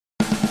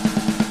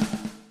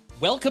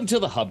Welcome to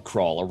the Hub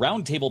Crawl, a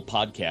roundtable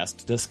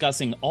podcast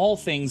discussing all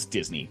things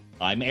Disney.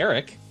 I'm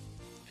Eric.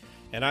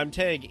 And I'm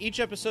Tag. Each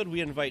episode,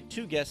 we invite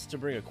two guests to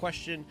bring a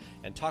question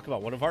and talk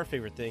about one of our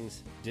favorite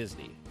things,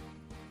 Disney.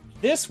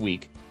 This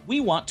week,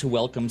 we want to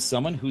welcome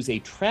someone who's a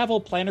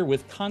travel planner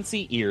with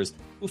Concy ears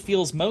who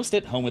feels most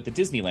at home at the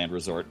Disneyland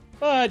Resort,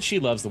 but she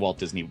loves the Walt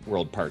Disney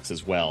World parks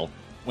as well.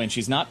 When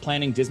she's not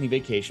planning Disney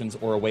vacations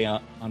or away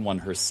on one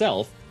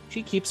herself,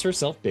 she keeps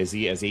herself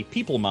busy as a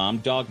people mom,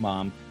 dog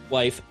mom,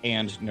 wife,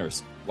 and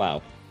nurse.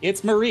 Wow.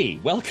 It's Marie.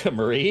 Welcome,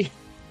 Marie.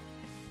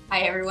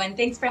 Hi, everyone.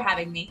 Thanks for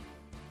having me.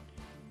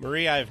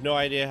 Marie, I have no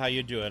idea how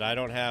you do it. I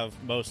don't have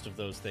most of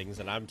those things,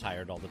 and I'm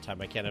tired all the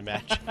time. I can't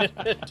imagine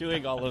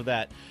doing all of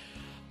that.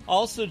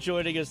 Also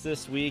joining us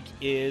this week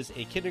is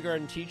a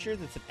kindergarten teacher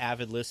that's an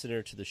avid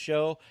listener to the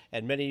show,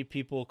 and many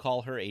people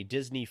call her a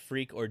Disney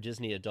freak or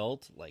Disney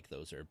adult. Like,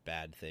 those are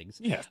bad things.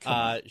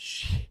 Yeah,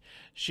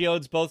 she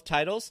owns both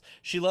titles.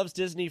 She loves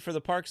Disney for the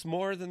parks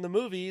more than the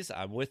movies,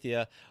 I'm with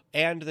you,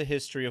 and the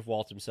history of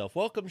Walt himself.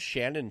 Welcome,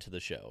 Shannon, to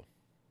the show.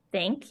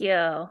 Thank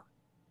you.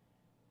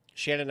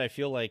 Shannon, I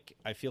feel like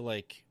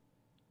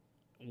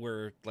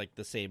we're like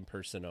the same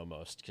person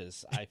almost,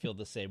 because I feel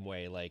the same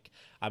way. Like,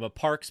 I'm a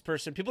parks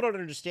person. People don't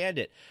understand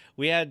it.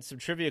 We had some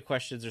trivia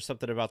questions or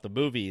something about the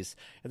movies,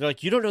 and they're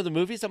like, "You don't know the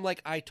movies?" I'm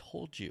like, "I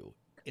told you,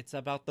 it's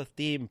about the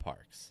theme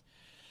parks."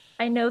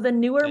 I know the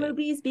newer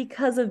movies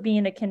because of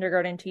being a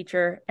kindergarten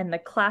teacher and the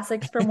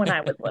classics from when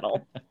I was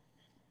little.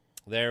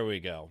 There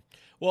we go.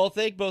 Well,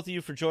 thank both of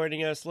you for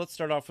joining us. Let's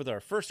start off with our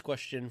first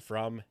question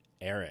from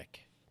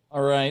Eric.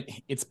 All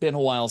right. It's been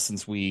a while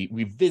since we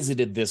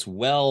visited this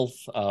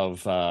wealth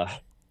of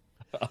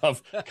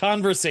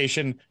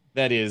conversation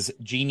that is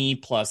Genie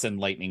Plus and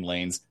Lightning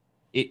Lanes.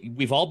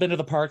 We've all been to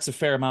the parks a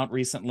fair amount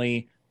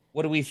recently.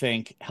 What do we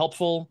think?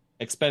 Helpful,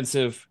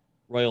 expensive,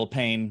 royal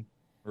pain?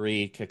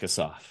 Marie, kick us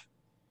off.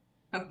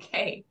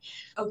 Okay,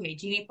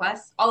 Genie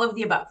Plus, all of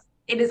the above.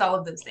 It is all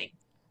of those things.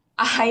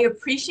 I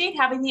appreciate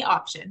having the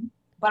option,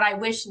 but I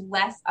wish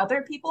less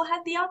other people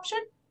had the option.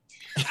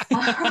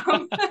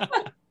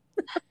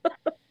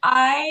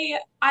 I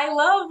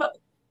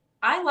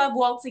love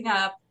waltzing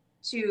up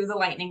to the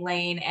Lightning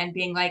Lane and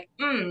being like,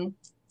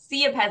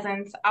 see ya,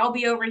 peasants. I'll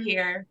be over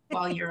here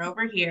while you're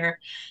over here.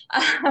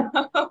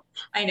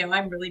 I know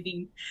I'm really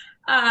being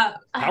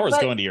power's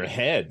going to your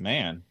head,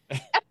 man.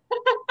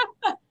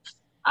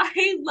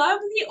 I love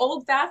the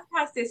old Fast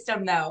Pass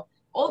system though.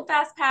 Old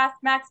Fast Pass,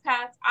 Max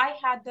Pass, I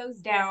had those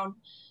down.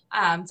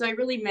 So I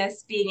really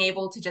miss being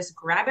able to just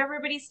grab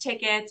everybody's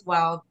tickets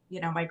while,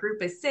 my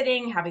group is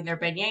sitting, having their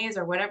beignets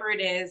or whatever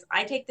it is.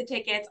 I take the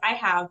tickets. I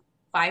have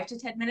 5 to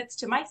 10 minutes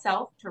to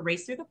myself to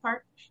race through the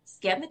park,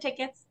 scan the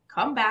tickets,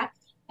 come back,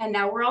 and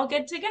now we're all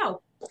good to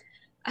go.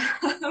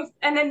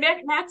 And then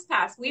Max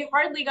Pass, we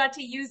hardly got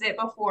to use it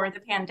before the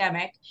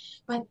pandemic,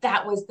 but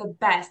that was the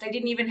best. I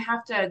didn't even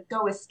have to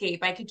go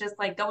escape. I could just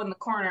go in the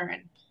corner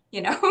and,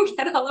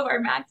 get all of our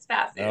Max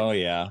Passes. Oh,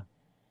 yeah.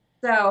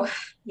 So,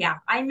 yeah,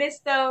 I miss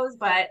those,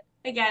 but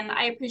again,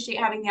 I appreciate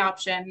having the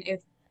option.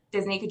 If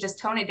Disney could just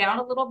tone it down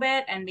a little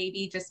bit and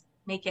maybe just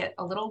make it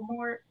a little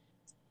more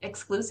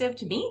exclusive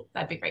to me,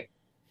 that'd be great.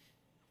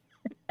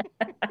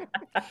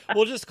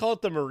 We'll just call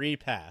it the Marie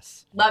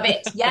Pass. Love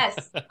it.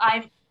 Yes,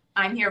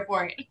 I'm here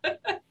for it.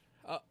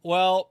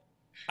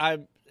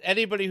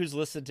 Anybody who's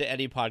listened to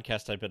any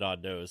podcast I've been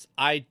on knows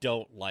I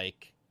don't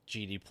like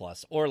Genie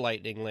Plus or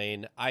Lightning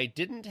Lane.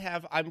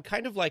 I'm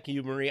kind of like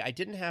you, Marie. I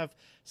didn't have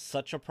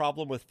such a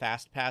problem with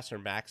Fast Pass or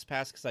Max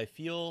Pass because I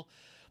feel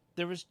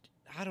there was,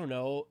 I don't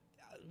know,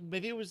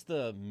 maybe it was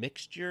the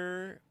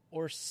mixture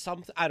or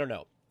something. I don't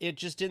know. It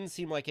just didn't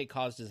seem like it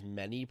caused as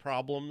many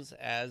problems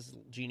as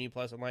Genie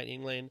Plus and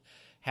Lightning Lane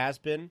has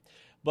been.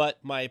 But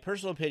my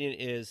personal opinion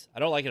is I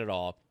don't like it at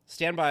all.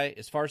 Standby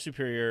is far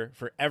superior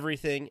for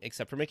everything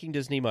except for making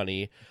Disney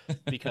money,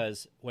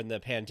 because when the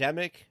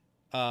pandemic,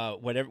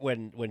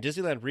 when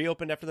Disneyland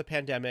reopened after the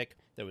pandemic,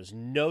 there was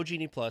no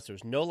Genie Plus, there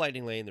was no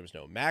Lightning Lane, there was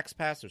no Max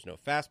Pass, there was no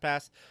Fast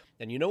Pass.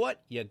 And you know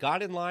what? You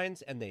got in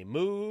lines and they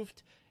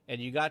moved, and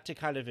you got to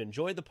kind of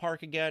enjoy the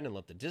park again and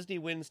let the Disney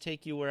winds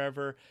take you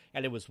wherever,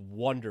 and it was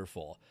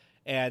wonderful.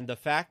 And the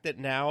fact that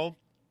now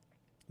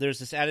there's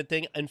this added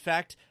thing, in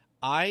fact,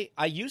 I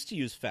used to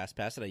use Fast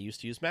Pass and I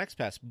used to use Max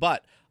Pass,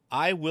 but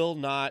I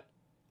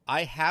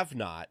have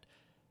not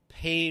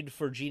paid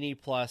for Genie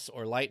Plus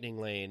or Lightning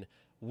Lane,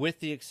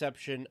 with the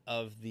exception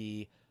of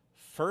the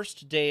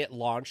first day it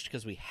launched,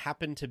 because we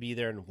happened to be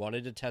there and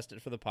wanted to test it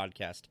for the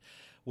podcast,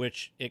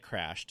 which it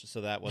crashed,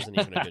 so that wasn't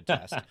even a good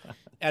test.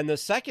 And the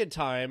second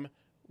time,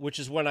 which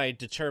is when I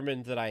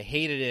determined that I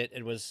hated it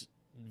and was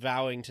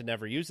vowing to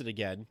never use it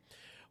again,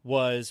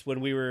 was when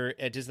we were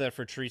at Disneyland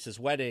for Teresa's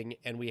wedding,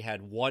 and we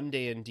had one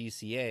day in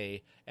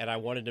DCA, and I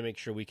wanted to make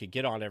sure we could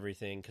get on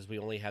everything because we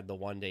only had the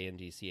one day in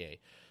DCA.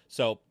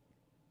 So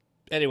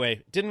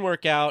anyway, didn't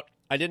work out.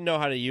 I didn't know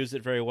how to use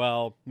it very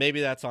well.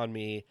 Maybe that's on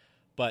me,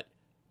 but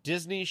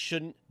Disney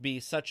shouldn't be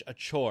such a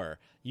chore.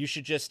 You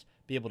should just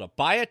be able to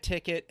buy a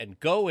ticket and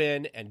go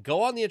in and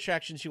go on the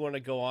attractions you want to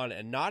go on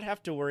and not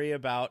have to worry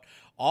about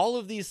all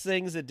of these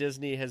things that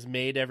Disney has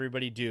made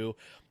everybody do,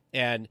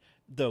 and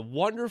the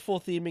wonderful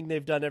theming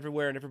they've done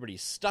everywhere, and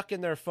everybody's stuck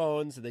in their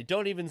phones and they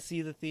don't even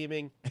see the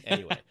theming.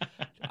 Anyway,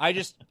 I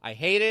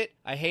hate it.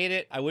 I hate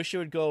it. I wish it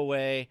would go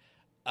away.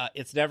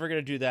 It's never going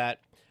to do that.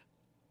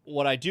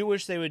 What I do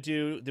wish they would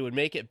do that would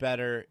make it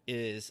better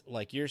is,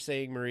 like you're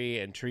saying, Marie,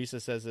 and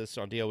Teresa says this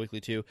on DL Weekly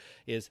too,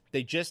 is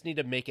they just need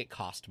to make it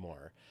cost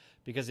more.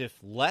 Because if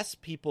less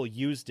people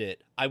used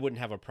it, I wouldn't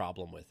have a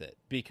problem with it.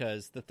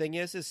 Because the thing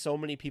is so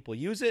many people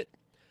use it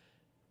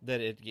that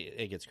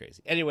it gets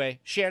crazy. Anyway,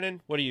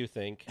 Shannon, what do you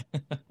think?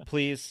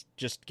 Please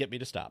just get me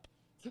to stop.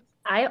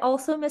 I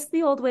also miss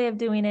the old way of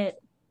doing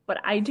it, but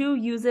I do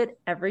use it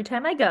every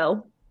time I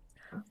go,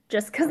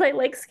 just because I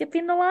like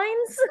skipping the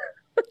lines.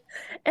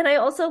 And I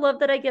also love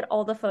that I get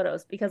all the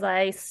photos because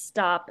I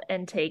stop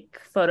and take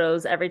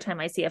photos every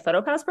time I see a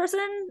PhotoPass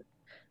person,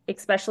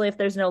 especially if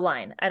there's no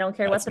line. I don't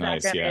care what the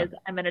background is.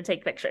 I'm going to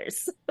take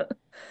pictures.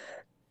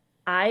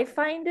 I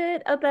find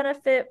it a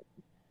benefit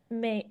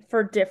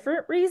for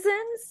different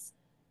reasons.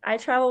 I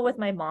travel with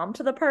my mom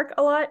to the park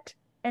a lot,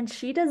 and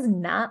she does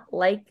not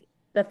like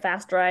the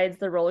fast rides,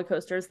 the roller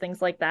coasters, things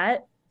like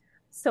that.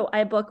 So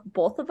I book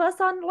both of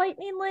us on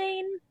Lightning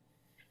Lane,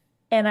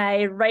 and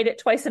I ride it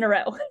twice in a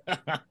row.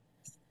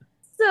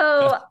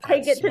 So I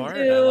get smart.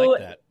 to do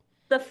like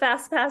the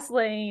Fast Pass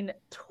lane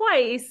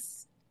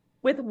twice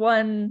with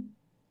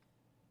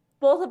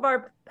both of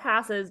our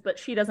passes, but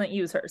she doesn't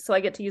use hers. So I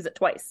get to use it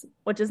twice,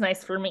 which is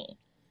nice for me.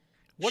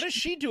 What is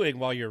she doing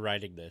while you're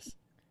riding this?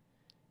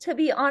 To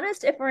be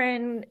honest, if we're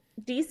in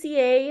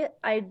DCA,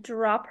 I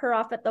drop her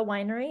off at the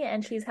winery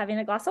and she's having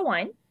a glass of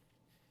wine.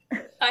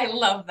 I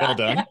love that. Well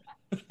done.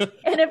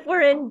 And if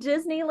we're in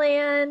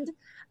Disneyland,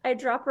 I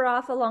drop her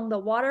off along the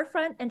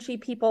waterfront and she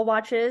people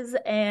watches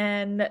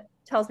and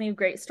tells me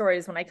great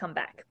stories when I come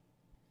back.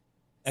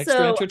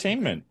 Extra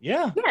entertainment.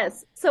 Yeah.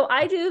 Yes. So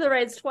I do the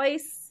rides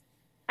twice.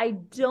 I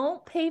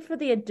don't pay for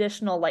the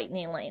additional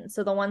Lightning Lane.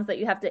 So the ones that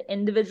you have to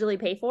individually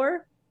pay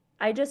for,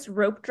 I just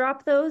rope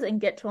drop those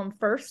and get to them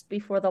first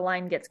before the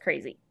line gets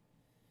crazy.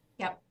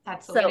 Yep.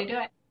 That's the way to do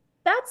it.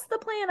 That's the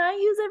plan I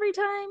use every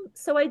time.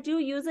 So I do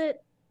use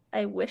it.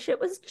 I wish it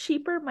was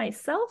cheaper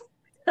myself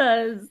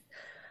because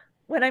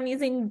when I'm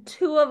using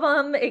two of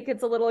them, it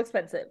gets a little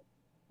expensive,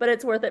 but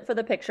it's worth it for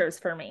the pictures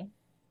for me.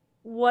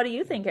 What do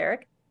you think,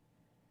 Eric?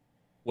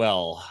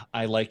 Well,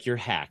 I like your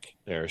hack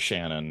there,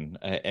 Shannon.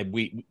 And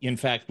in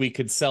fact, we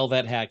could sell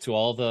that hack to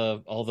all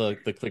the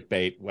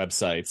clickbait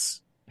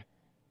websites.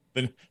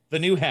 The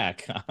new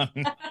hack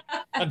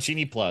on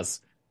Genie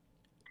Plus.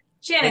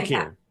 Shannon's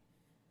hack.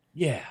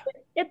 Yeah.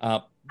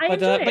 I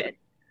enjoy it.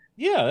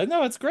 Yeah,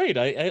 no, it's great.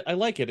 I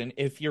like it. And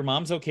if your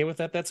mom's okay with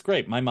that, that's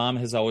great. My mom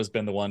has always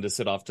been the one to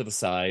sit off to the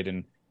side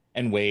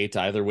and wait,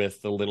 either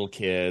with the little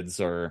kids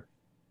or,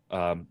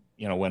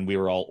 when we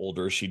were all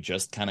older, she'd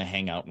just kind of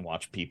hang out and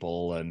watch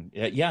people. And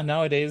yeah,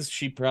 nowadays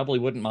she probably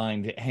wouldn't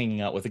mind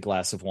hanging out with a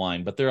glass of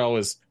wine, but there are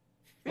always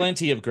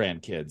plenty of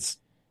grandkids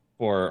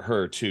for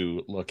her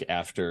to look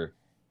after.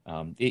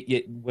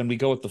 When we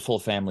go with the full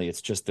family,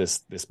 it's just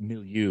this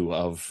milieu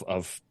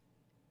of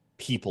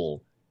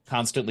people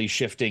constantly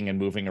shifting and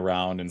moving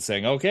around and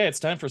saying, okay, it's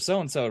time for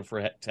so-and-so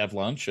to have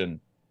lunch. And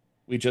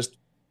we just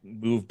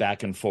move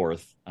back and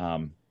forth.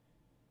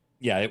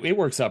 It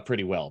works out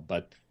pretty well.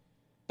 But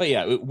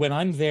yeah, when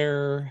I'm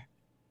there,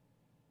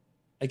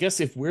 I guess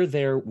if we're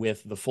there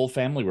with the full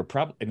family,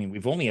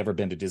 we've only ever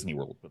been to Disney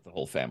World with the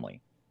whole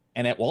family.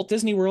 And at Walt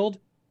Disney World,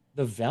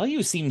 the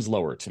value seems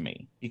lower to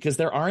me because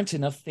there aren't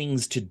enough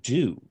things to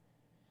do.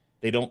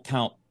 They don't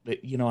count.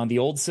 On the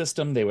old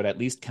system, they would at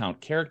least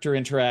count character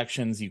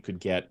interactions. You could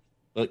get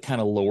the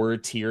kind of lower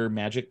tier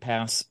Magic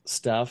Pass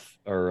stuff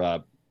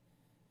or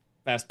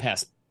Fast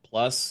Pass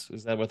Plus.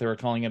 Is that what they were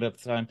calling it at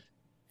the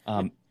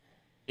time?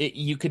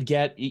 You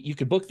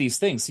could book these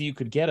things. So you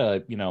could get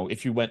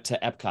if you went to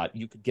Epcot,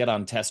 you could get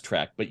on Test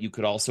Track, but you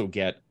could also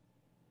get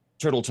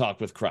Turtle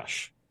Talk with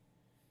Crush.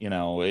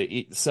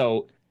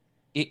 So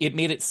it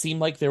made it seem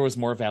like there was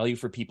more value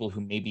for people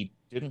who maybe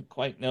didn't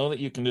quite know that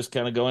you can just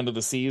kind of go into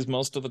the seas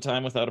most of the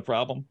time without a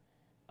problem.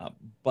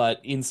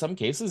 But in some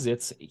cases,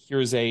 it's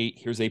here's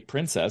a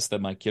princess that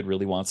my kid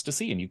really wants to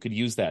see, and you could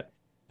use that.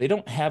 They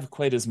don't have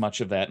quite as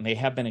much of that, and they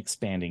have been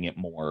expanding it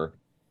more.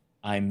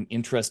 I'm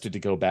interested to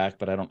go back,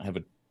 but I don't have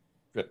a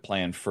trip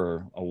planned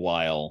for a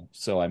while,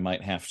 so I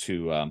might have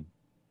to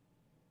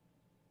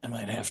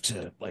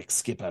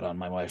skip out on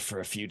my wife for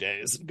a few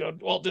days and go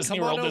to Walt Disney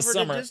World this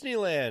summer. Come on over to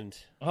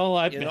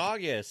Disneyland in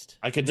August.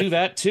 I could do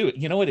that too.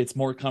 You know what? It's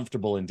more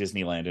comfortable in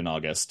Disneyland in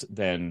August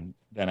than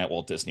at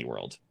Walt Disney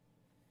World.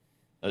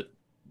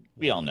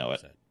 We all know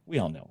it. We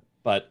all know.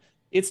 But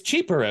it's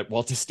cheaper at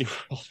Walt Disney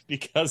World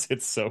because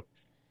it's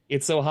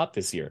so hot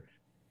this year.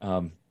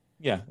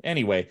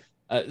 Anyway,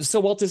 so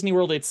Walt Disney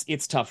World,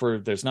 it's tougher.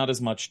 There's not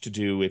as much to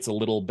do. It's a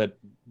little bit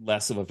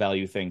less of a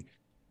value thing.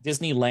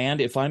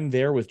 Disneyland, if I'm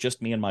there with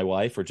just me and my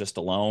wife or just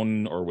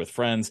alone or with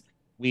friends,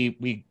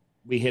 we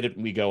hit it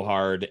and we go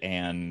hard,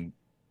 and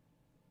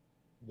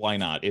why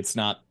not? It's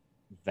not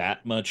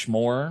that much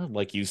more.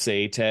 Like you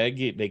say,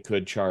 Tag, they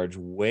could charge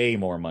way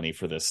more money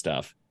for this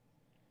stuff.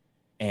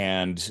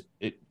 And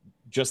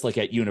just like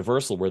at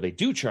Universal, where they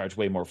do charge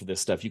way more for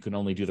this stuff, you can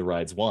only do the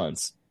rides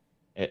once.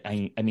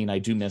 I mean, I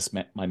do miss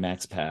my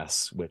Max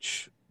Pass,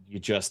 which you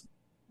just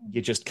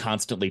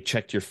constantly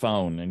checked your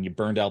phone and you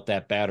burned out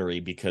that battery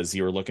because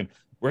you were looking.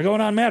 We're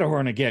going on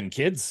Matterhorn again,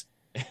 kids.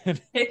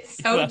 It's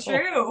so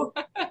true.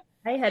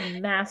 I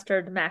had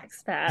mastered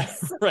Max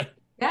Pass. Right.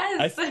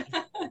 Yes. I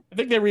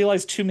think they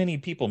realized too many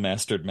people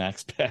mastered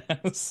Max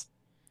Pass.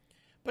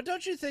 But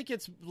don't you think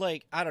it's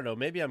like, I don't know,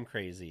 maybe I'm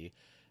crazy.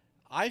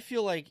 I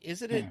feel like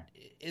isn't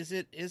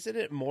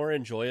it more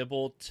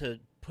enjoyable to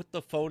put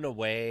the phone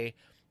away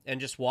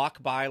and just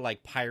walk by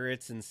like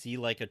pirates and see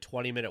like a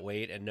 20-minute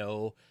wait and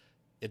know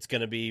it's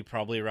going to be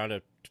probably around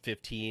a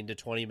 15 to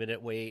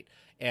 20-minute wait,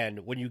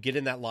 and when you get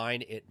in that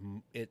line it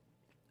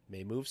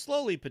may move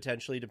slowly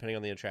potentially depending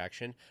on the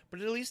attraction, but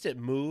at least it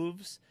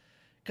moves.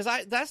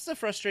 Because that's the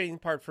frustrating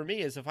part for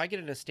me is if I get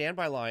in a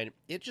standby line,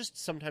 it just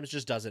sometimes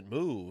just doesn't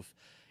move.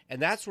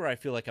 And that's where I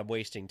feel like I'm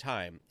wasting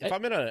time. If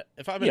I'm in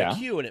a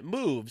queue and it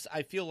moves,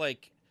 I feel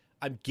like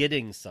I'm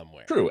getting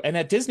somewhere. True. And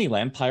at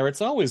Disneyland,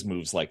 Pirates always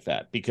moves like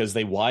that because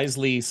they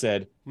wisely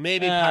said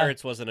maybe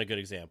Pirates wasn't a good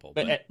example.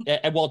 But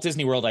at Walt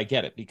Disney World, I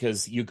get it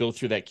because you go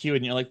through that queue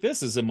and you're like,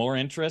 this is a more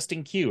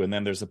interesting queue. And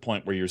then there's a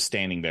point where you're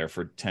standing there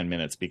for 10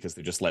 minutes because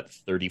they just let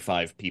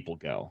 35 people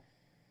go.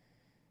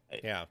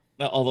 Yeah.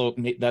 Although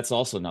that's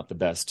also not the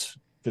best.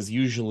 Because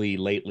usually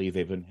lately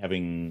they've been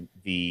having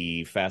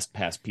the Fast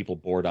Pass people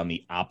board on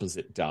the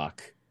opposite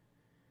dock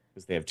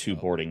because they have two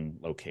boarding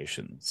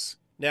locations.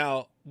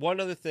 Now, one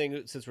other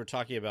thing, since we're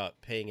talking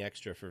about paying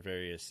extra for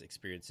various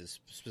experiences,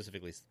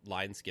 specifically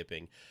line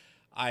skipping,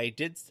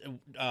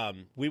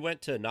 we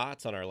went to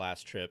Knott's on our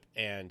last trip,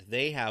 and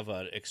they have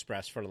an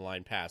express front of the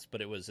line pass,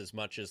 but it was as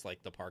much as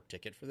like the park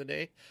ticket for the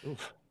day.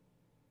 Oof.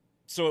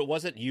 So it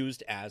wasn't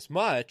used as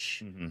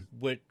much,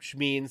 which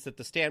means that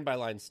the standby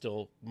line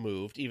still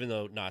moved, even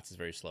though Knott's is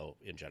very slow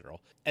in general.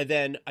 And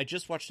then I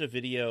just watched a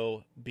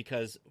video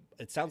because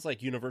it sounds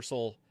like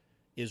Universal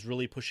is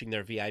really pushing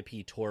their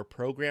VIP tour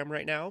program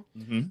right now,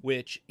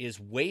 which is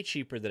way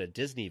cheaper than a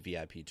Disney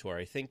VIP tour.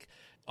 I think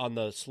on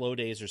the slow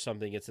days or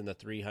something, it's in the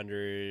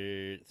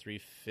 $300,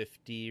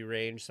 $350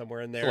 range, somewhere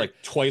in there. So like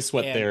twice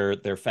what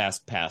their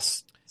Fast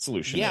Pass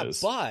solution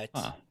is.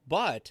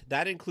 But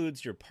that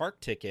includes your park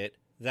ticket.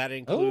 That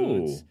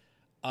includes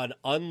an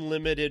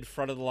unlimited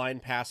front-of-the-line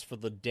pass for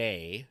the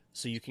day,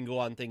 so you can go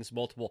on things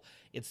multiple.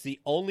 It's the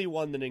only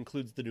one that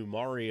includes the new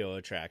Mario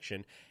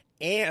attraction,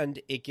 and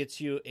it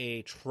gets you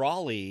a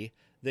trolley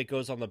that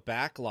goes on the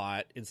back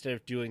lot. Instead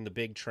of doing the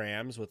big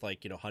trams with,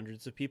 like,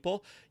 hundreds of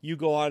people, you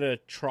go on a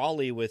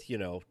trolley with,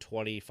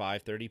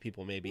 25, 30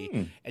 people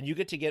maybe, and you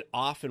get to get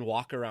off and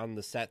walk around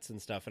the sets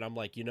and stuff. And I'm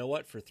like, you know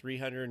what? For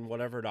 $300 and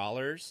whatever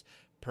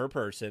per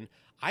person,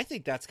 I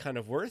think that's kind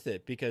of worth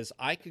it because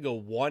I could go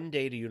one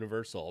day to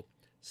Universal,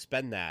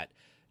 spend that,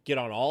 get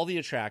on all the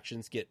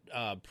attractions, get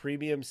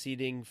premium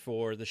seating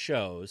for the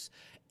shows,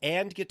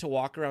 and get to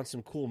walk around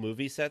some cool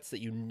movie sets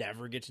that you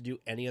never get to do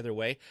any other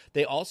way.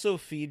 They also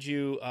feed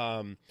you,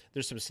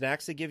 there's some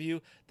snacks they give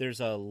you. There's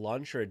a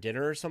lunch or a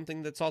dinner or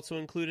something that's also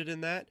included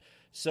in that.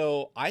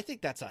 So I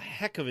think that's a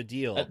heck of a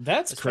deal.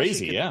 That's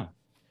crazy, yeah.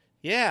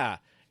 Yeah.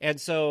 And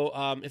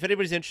so if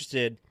anybody's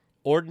interested,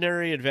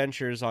 Ordinary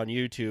Adventures on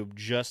YouTube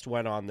just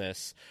went on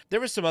this.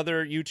 There were some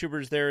other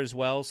YouTubers there as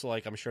well, so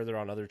like I'm sure they're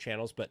on other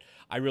channels, but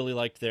I really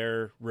liked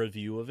their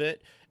review of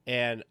it,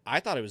 and I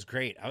thought it was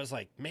great. I was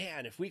like,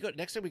 man, if we go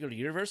next time we go to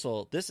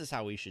Universal, this is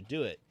how we should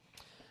do it.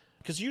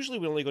 Because usually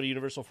we only go to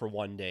Universal for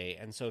one day,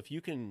 and so if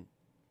you can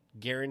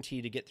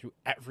guarantee to get through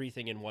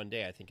everything in one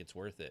day, I think it's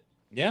worth it.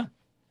 Yeah.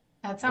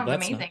 That sounds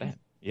amazing.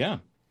 Yeah.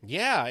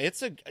 Yeah,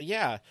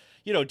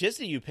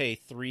 Disney, you pay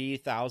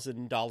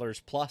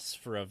 $3,000 plus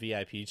for a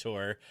VIP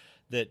tour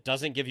that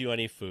doesn't give you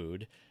any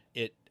food.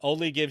 It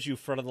only gives you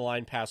front of the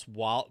line pass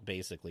while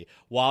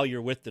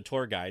you're with the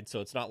tour guide.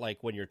 So it's not like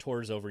when your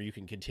tour's over, you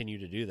can continue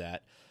to do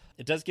that.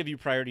 It does give you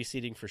priority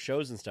seating for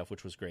shows and stuff,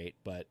 which was great.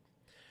 But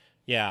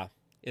yeah,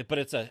 but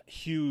it's a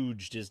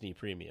huge Disney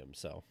premium.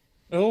 So.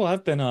 Oh,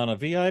 I've been on a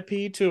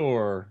VIP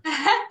tour.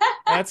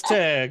 That's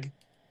Tag.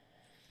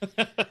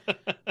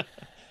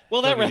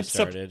 Well, that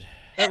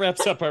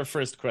wraps up our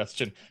first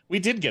question. We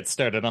did get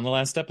started on the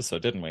last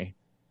episode, didn't we?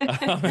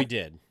 We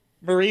did.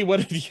 Marie,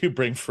 what did you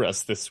bring for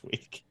us this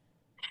week?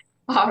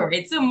 All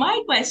right. So my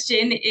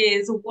question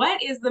is,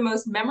 what is the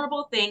most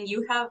memorable thing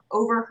you have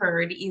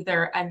overheard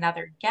either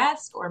another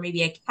guest or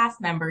maybe a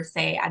cast member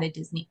say at a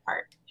Disney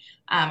park?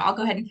 I'll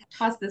go ahead and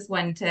toss this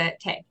one to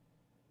Tig.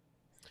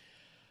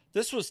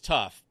 This was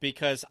tough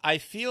because I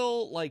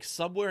feel like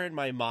somewhere in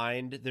my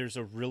mind there's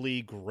a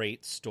really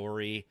great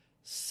story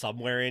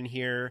somewhere in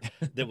here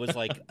that was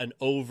like an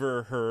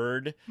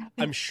overheard.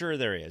 I'm sure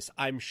there is.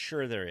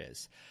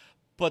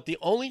 But the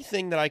only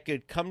thing that I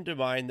could come to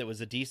mind that was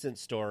a decent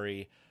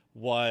story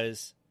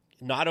was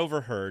not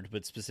overheard,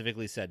 but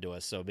specifically said to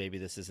us, so maybe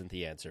this isn't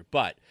the answer.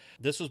 But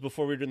this was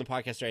before we were doing the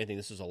podcast or anything.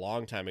 This was a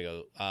long time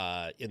ago,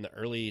 in the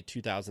early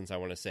 2000s, I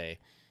want to say,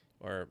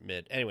 or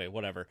mid. Anyway,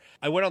 whatever.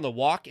 I went on the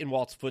Walk in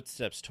Walt's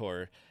Footsteps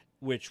tour,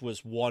 which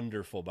was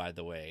wonderful, by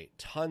the way.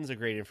 Tons of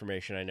great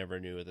information I never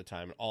knew at the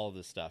time, all of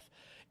this stuff.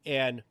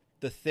 And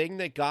the thing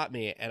that got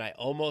me, and I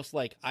almost,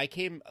 I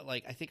came, I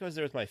think I was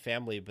there with my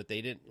family, but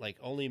they didn't,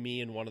 only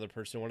me and one other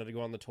person wanted to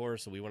go on the tour,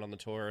 so we went on the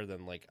tour,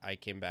 then, I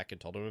came back and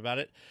told them about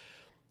it.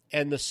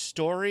 And the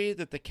story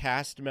that the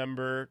cast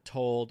member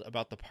told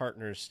about the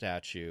partner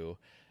statue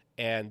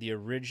and the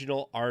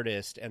original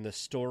artist and the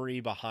story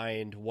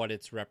behind what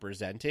it's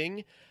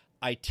representing,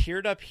 I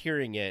teared up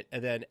hearing it,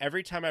 and then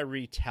every time I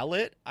retell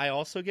it, I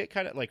also get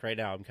kind of, right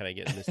now, I'm kind of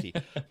getting misty.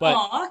 But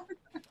Aww.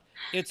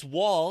 It's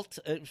Walt.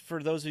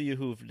 For those of you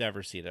who've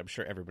never seen it, I'm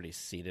sure everybody's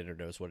seen it or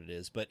knows what it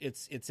is, but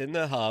it's in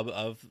the hub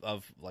of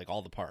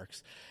all the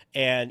parks,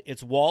 and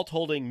it's Walt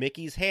holding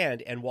Mickey's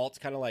hand, and Walt's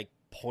kind of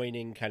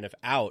pointing kind of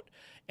out,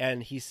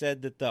 and he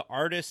said that the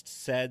artist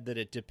said that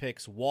it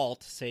depicts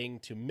Walt saying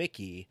to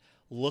Mickey,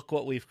 "Look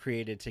what we've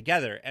created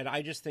together," and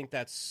I just think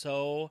that's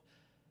so,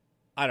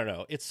 I don't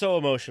know, it's so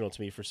emotional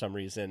to me for some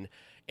reason,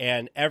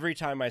 and every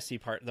time I see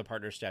the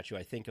partner statue,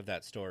 I think of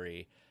that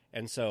story.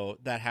 And so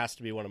that has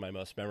to be one of my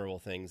most memorable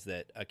things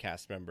that a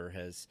cast member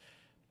has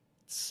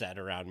said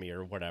around me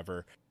or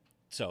whatever.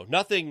 So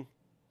nothing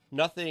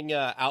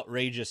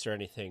outrageous or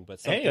anything, but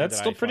something that's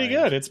still pretty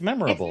good. It's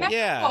memorable.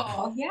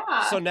 Yeah.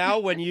 Yeah. So now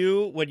when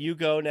you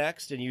go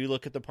next and you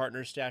look at the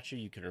partner statue,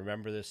 you can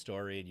remember this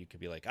story and you can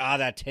be like,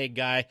 that Tig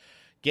guy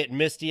getting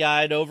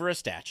misty-eyed over a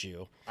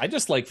statue. I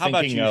just like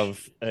thinking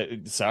of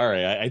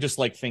I just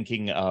like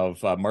thinking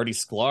of Marty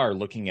Sklar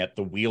looking at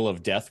the Wheel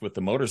of Death with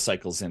the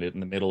motorcycles in it in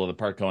the middle of the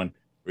park going,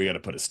 we got to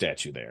put a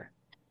statue there.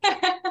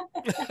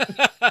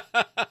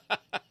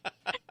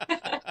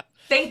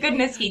 Thank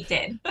goodness he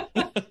did.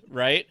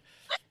 Right?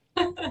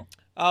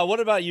 What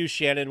about you,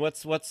 Shannon?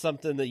 What's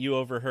something that you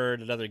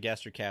overheard another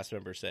guest or cast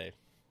member say?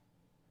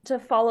 To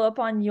follow up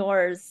on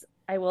yours,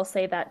 I will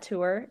say that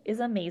tour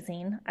is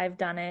amazing. I've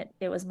done it.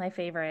 It was my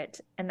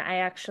favorite. And I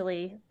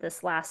actually,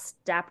 this last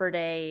Dapper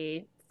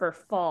Day for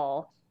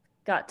fall,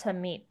 got to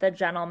meet the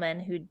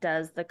gentleman who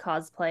does the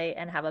cosplay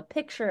and have a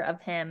picture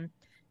of him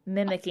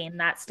mimicking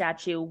that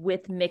statue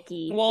with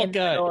Mickey in the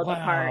middle of the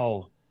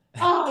park.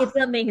 It's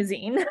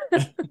amazing.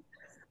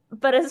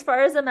 But as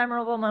far as a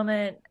memorable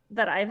moment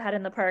that I've had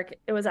in the park,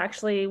 it was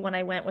actually when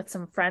I went with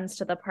some friends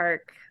to the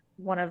park.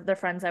 One of the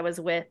friends I was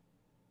with,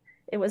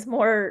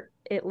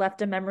 it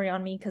left a memory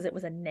on me because it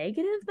was a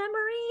negative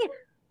memory.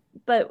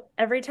 But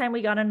every time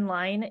we got in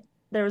line,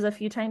 there was a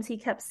few times he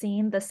kept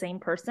seeing the same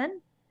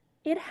person.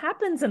 It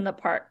happens in the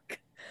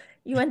park.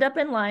 You end up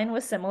in line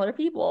with similar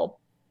people.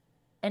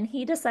 And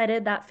he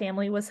decided that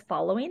family was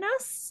following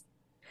us,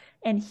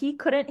 and he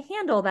couldn't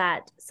handle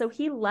that. So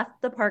he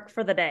left the park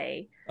for the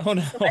day. Oh,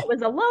 no. So I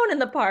was alone in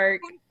the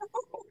park.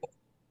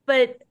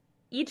 But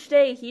each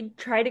day he'd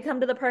try to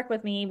come to the park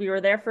with me. We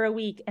were there for a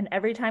week, and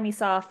every time he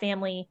saw a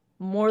family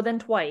more than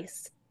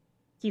twice,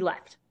 he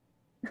left.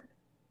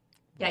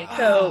 Wow.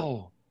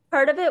 So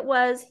part of it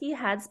was he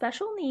had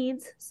special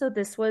needs. So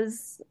this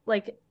was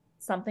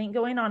something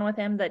going on with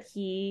him that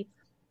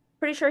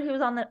pretty sure he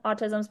was on the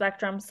autism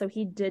spectrum. So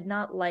he did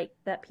not like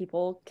that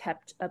people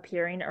kept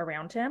appearing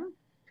around him.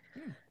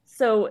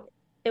 So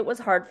it was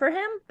hard for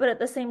him, but at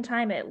the same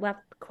time, it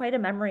left quite a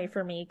memory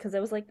for me because I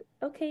was like,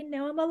 okay,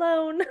 now I'm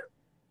alone.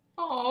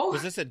 Oh,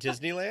 was this at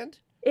Disneyland?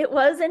 It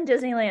was in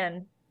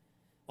Disneyland.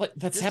 What?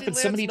 That's happened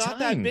so many times. Not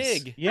that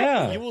big.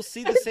 Yeah. You will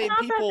see the same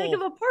people. It's not that big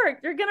of a park.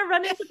 You're going to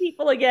run into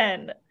people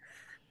again.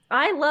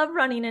 I love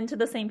running into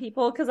the same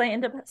people because I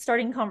end up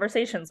starting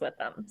conversations with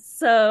them.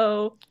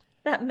 So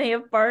that may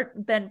have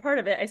been part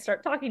of it. I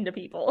start talking to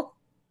people.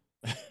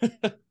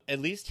 At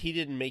least he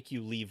didn't make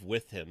you leave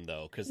with him,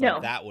 though, because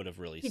that would have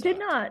really sucked. He did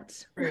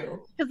not.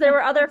 True. Because there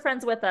were other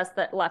friends with us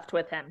that left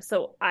with him.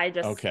 So I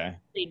just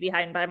stayed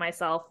behind by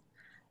myself.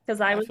 Because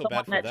I was the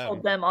one that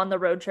told them on the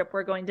road trip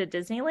we're going to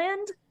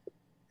Disneyland.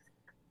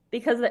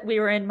 Because we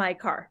were in my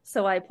car.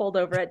 So I pulled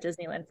over at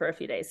Disneyland for a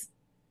few days.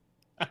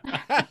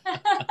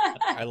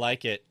 I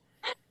like it.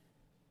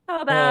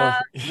 How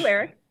about you,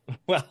 Eric?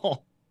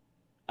 Well,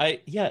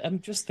 I'm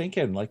just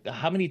thinking,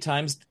 how many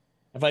times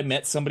have I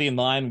met somebody in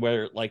line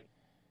where,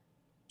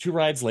 2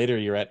 rides later,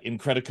 you're at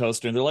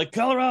Incredicoaster, and they're like,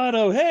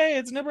 Colorado, hey,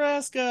 it's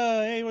Nebraska,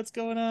 hey, what's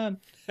going on?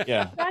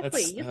 Yeah,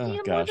 exactly. You see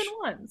them more than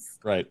once.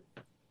 Right.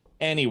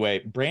 Anyway,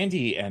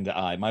 Brandy and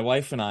my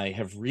wife and I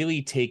have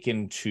really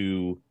taken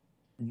to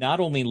not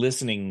only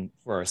listening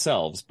for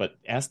ourselves, but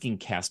asking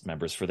cast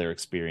members for their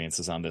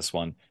experiences on this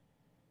one.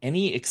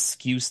 Any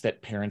excuse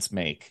that parents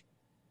make.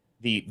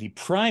 The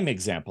prime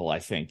example, I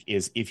think,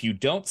 is if you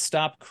don't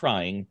stop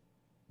crying,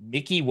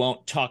 Mickey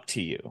won't talk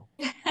to you.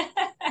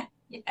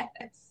 Yes.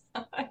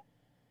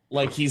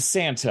 Like he's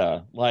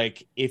Santa.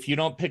 Like if you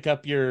don't pick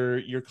up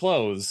your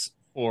clothes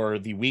for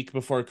the week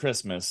before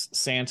Christmas,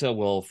 Santa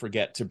will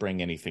forget to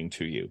bring anything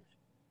to you.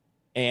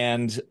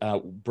 And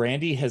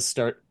Brandy has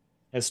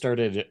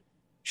started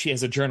she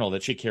has a journal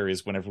that she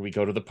carries whenever we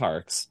go to the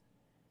parks,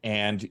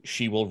 and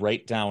she will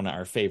write down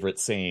our favorite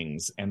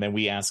sayings. And then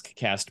we ask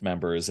cast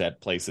members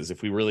at places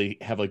if we really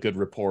have a good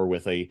rapport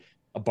with a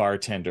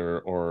bartender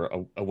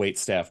or a wait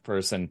staff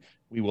person,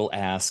 we will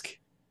ask,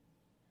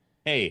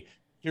 hey,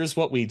 here's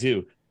what we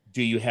do.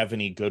 Do you have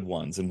any good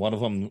ones? And one of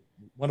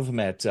them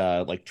at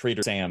like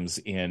Trader Sam's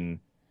in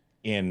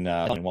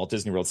Walt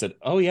Disney World said,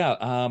 oh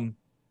yeah,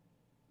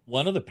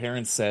 one of the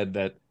parents said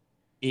that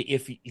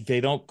if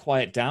they don't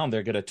quiet down,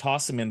 they're going to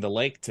toss him in the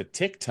lake to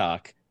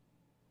TikTok.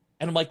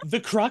 And I'm like, the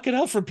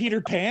crocodile from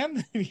Peter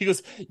Pan? And he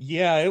goes,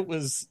 yeah, it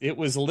was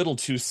a little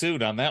too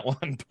soon on that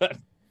one, but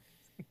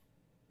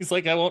he's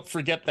like, I won't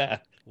forget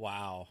that.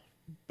 Wow.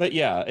 But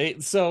yeah,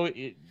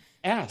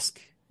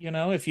 ask,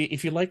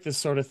 if you like this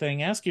sort of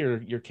thing, ask your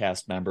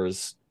cast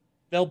members.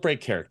 They'll break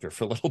character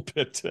for a little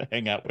bit to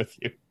hang out with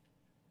you.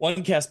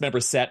 One cast member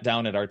sat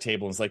down at our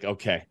table and was like,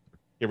 okay,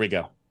 here we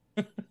go.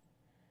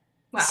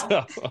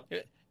 Wow.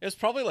 It was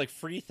probably like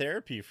free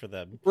therapy for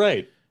them.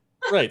 Right.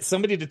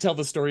 Somebody to tell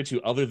the story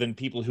to other than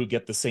people who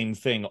get the same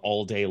thing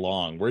all day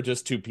long. We're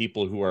just two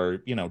people who are,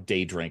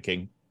 day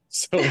drinking.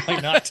 So why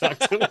not talk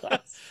to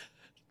us?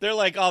 They're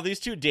like, oh,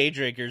 these two day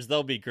drinkers,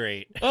 they'll be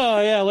great.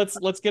 Oh yeah,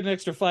 let's get an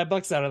extra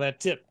 $5 out of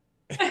that tip.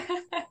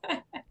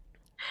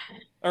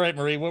 All right,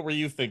 Marie, what were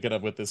you thinking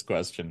of with this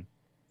question?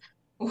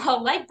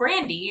 Well, like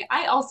Brandy,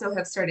 I also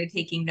have started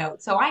taking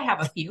notes, so I have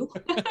a few.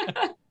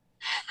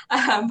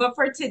 But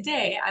for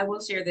today, I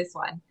will share this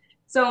one.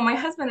 So my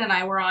husband and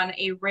I were on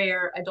a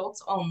rare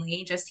adults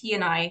only, just he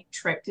and I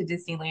trip to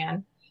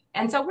Disneyland.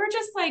 And so we're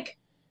just like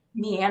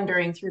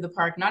meandering through the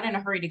park, not in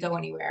a hurry to go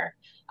anywhere.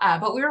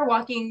 But we were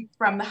walking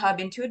from the hub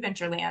into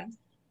Adventureland,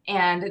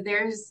 and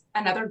there's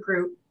another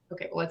group.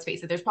 Okay, well, let's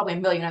face it, there's probably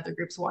a million other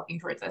groups walking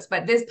towards us.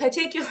 But this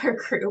particular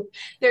group,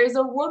 there's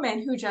a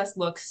woman who just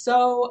looks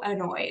so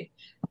annoyed.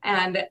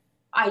 And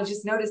I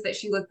just noticed that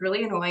she looked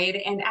really annoyed.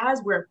 And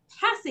as we're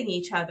passing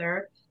each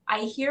other,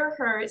 I hear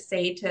her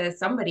say to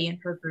somebody in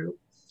her group,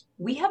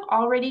 we have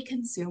already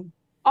consumed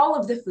all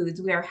of the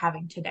foods we are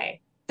having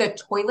today. The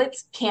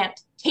toilets can't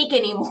take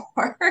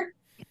anymore.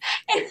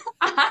 And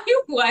I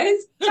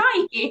was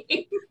dying.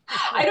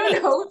 I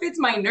don't know if it's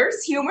my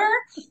nurse humor.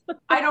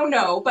 I don't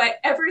know. But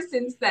ever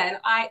since then,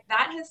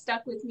 that has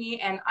stuck with me.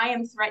 And I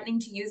am threatening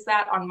to use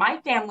that on my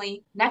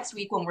family next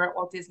week when we're at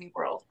Walt Disney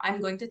World. I'm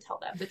going to tell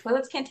them the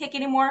toilets can't take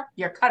anymore.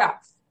 You're cut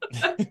off.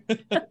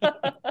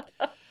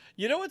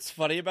 You know what's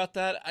funny about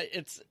that?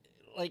 It's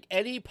like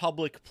any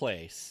public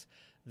place.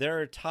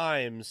 There are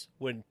times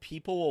when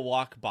people will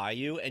walk by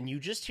you and you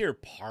just hear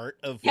part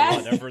of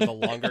whatever the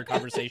longer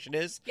conversation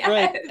is. Yes.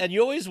 Right. And you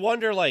always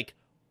wonder, like,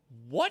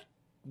 what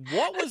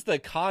was the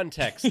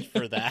context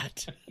for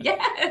that?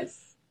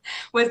 Yes.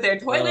 Was their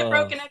toilet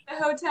broken at the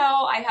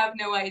hotel? I have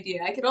no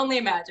idea. I could only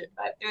imagine,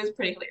 but it was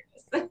pretty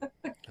hilarious.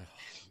 Oh,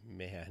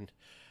 man.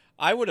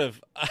 I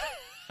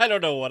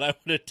don't know what I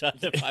would have done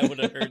if I would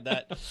have heard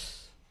that.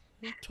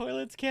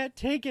 Toilets can't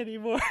take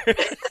anymore.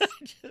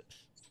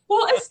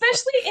 Well,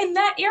 especially in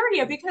that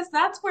area, because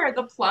that's where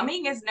the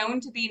plumbing is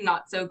known to be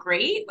not so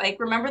great. Like,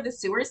 remember the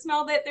sewer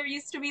smell that there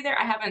used to be there?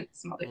 I haven't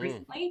smelled it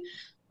recently,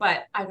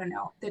 but I don't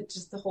know.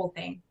 Just the whole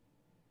thing.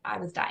 I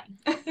was dying.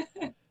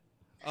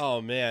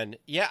 Oh man,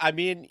 yeah. I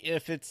mean,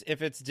 if it's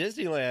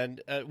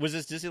Disneyland, was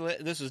this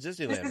Disneyland? This was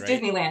Disneyland, This is right?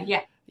 Disneyland,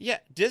 yeah. Yeah,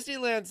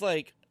 Disneyland's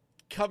like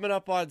coming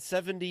up on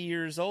 70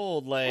 years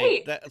old. Like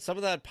Right. that, some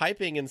of that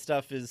piping and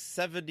stuff is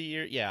 70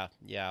 years.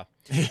 Yeah.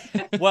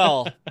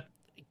 Well.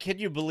 Can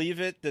you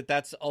believe it that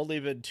that's only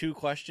been 2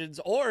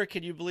 questions? Or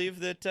can you believe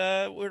that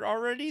we're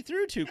already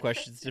through 2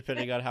 questions,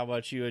 depending on how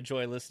much you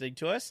enjoy listening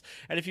to us?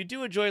 And if you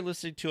do enjoy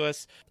listening to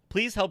us,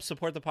 please help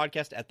support the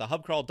podcast at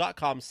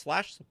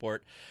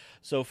thehubcrawl.com/support.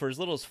 So for as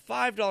little as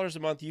 $5 a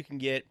month, you can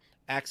get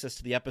access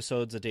to the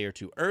episodes a day or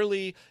 2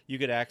 early. You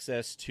get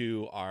access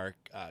to our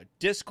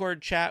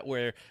Discord chat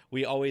where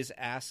we always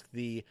ask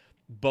the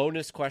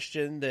bonus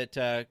question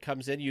that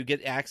comes in. You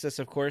get access,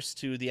 of course,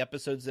 to the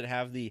episodes that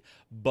have the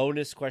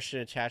bonus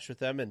question attached with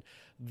them. And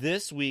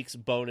this week's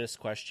bonus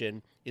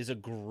question is a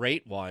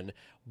great one.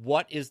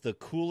 What is the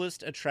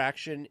coolest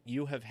attraction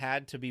you have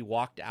had to be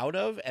walked out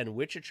of, and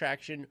which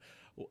attraction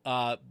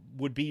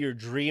would be your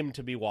dream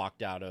to be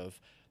walked out of?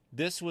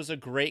 This was a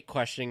great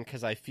question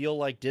because I feel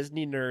like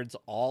Disney nerds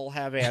all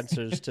have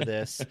answers to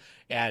this.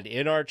 And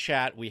in our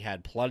chat, we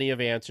had plenty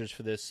of answers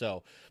for this.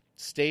 So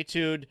stay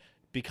tuned.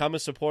 Become a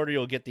supporter.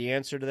 You'll get the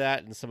answer to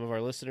that and some of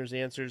our listeners'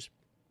 answers.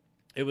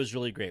 It was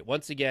really great.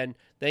 Once again,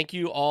 thank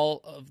you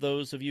all of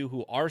those of you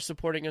who are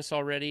supporting us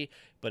already.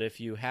 But if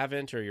you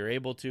haven't or you're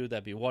able to,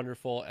 that'd be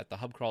wonderful at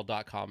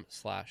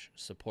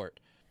thehubcrawl.com/support.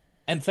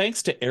 And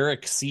thanks to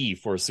Eric C.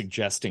 for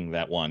suggesting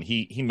that one.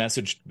 He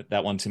messaged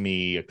that one to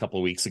me a couple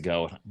of weeks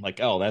ago. I'm like,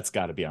 oh, that's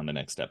got to be on the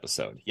next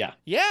episode. Yeah.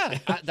 Yeah,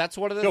 that's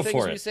one of the Go things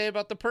for we it. say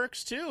about the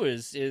perks, too,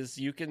 is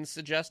you can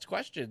suggest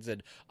questions.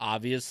 And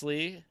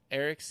obviously,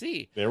 Eric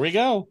C. There we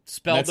go.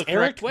 Spelled That's the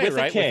correct Eric way, with a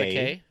right? With a K.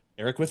 K.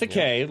 Eric with a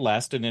K,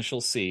 last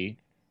initial C,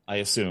 I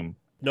assume.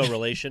 No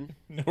relation.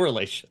 No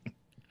relation.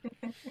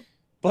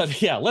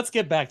 But yeah, let's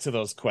get back to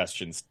those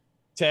questions.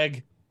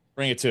 Teg,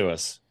 Bring it to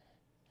us.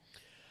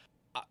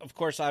 Of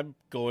course, I'm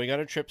going on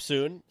a trip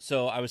soon,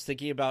 so I was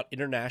thinking about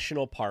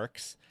international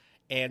parks.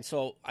 And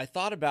so I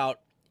thought about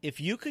if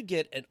you could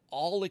get an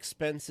all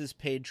expenses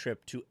paid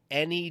trip to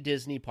any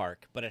Disney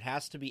park, but it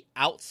has to be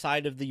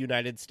outside of the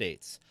United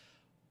States,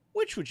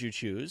 which would you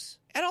choose?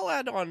 And I'll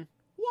add on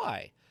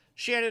why.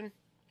 Shannon,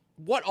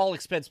 what all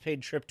expense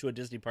paid trip to a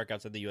Disney park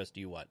outside the US do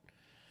you want?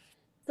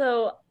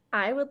 So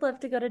I would love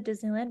to go to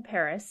Disneyland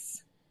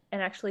Paris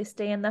and actually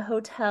stay in the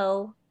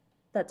hotel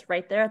that's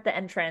right there at the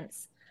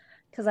entrance.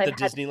 Because The I've had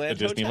Disneyland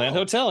The Hotel. Disneyland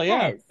Hotel,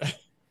 yeah. Yes.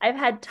 I've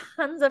had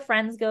tons of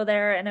friends go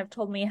there and have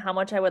told me how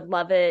much I would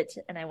love it,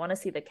 and I want to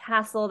see the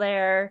castle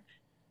there.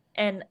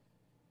 And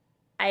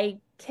I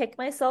kick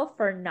myself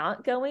for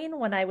not going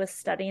when I was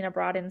studying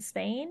abroad in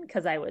Spain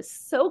because I was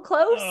so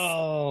close,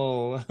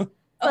 Oh.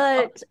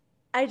 but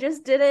I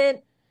just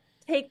didn't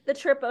take the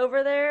trip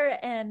over there,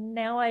 and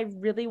now I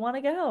really want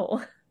to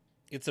go.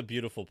 It's a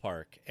beautiful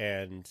park,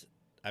 and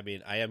I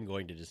mean, I am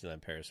going to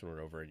Disneyland Paris when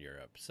we're over in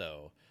Europe.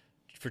 So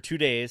for 2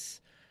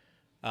 days,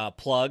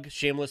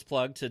 shameless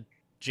plug to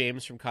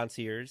James from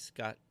Concierge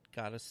got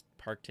us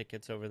park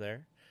tickets over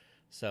there.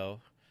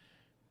 So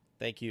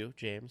thank you,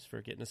 James,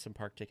 for getting us some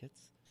park tickets.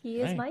 He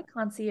is Right. my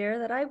concierge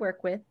that I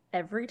work with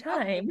every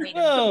time.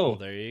 Whoa.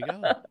 There you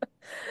go.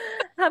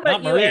 How about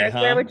Not you, Marie, Eric?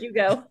 huh? Where would you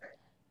go?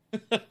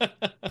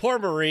 Poor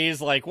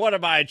Marie's like, what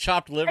am I,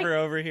 chopped liver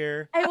over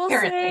here? I will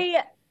Apparently.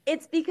 say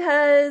it's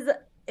because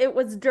it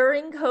was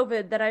during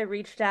COVID that I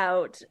reached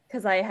out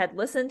because I had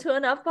listened to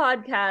enough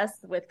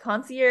podcasts with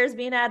concierge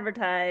being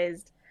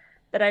advertised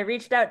that I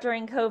reached out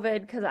during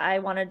COVID because I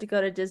wanted to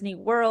go to Disney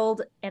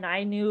World and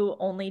I knew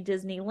only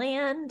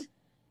Disneyland.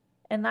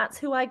 And that's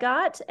who I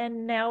got.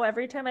 And now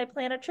every time I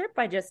plan a trip,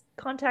 I just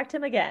contact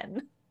him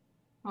again.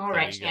 All There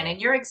right, you Shannon,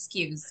 go. you're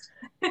excused.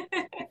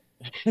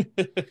 Saying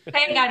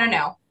I don't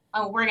know.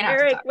 Oh, we're gonna have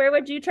to Eric, talk. where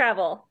would you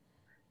travel?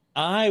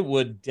 I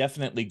would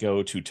definitely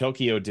go to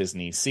Tokyo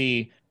Disney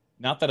Sea.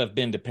 Not that I've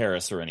been to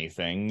Paris or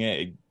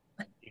anything.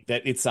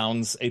 That it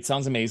sounds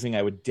amazing.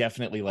 I would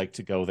definitely like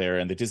to go there.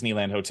 And the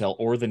Disneyland Hotel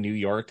or the New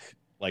York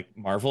like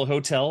Marvel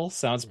Hotel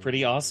sounds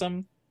pretty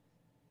awesome.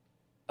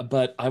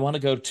 But I want to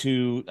go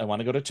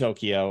to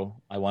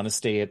Tokyo. I want to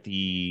stay at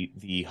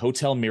the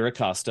Hotel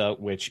Miracosta,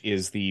 which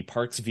is the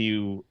Park's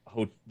View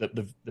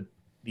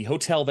the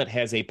hotel that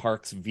has a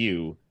Park's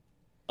View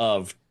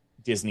of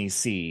Disney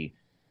Sea,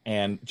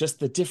 and just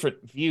the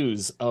different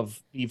views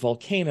of the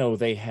volcano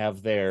they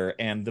have there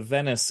and the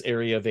Venice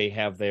area they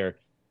have there.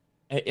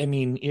 I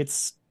mean,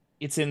 it's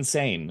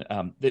insane.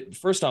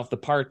 First off, the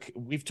park,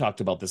 we've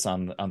talked about this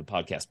on the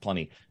podcast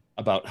plenty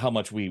about how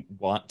much we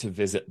want to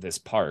visit this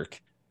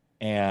park,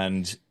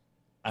 and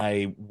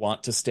I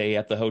want to stay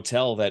at the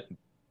hotel that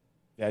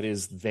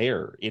is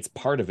there. It's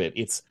part of it.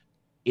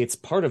 It's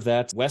part of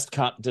that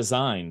Westcott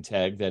design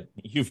tag that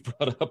you've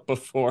brought up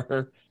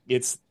before.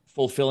 It's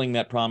fulfilling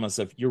that promise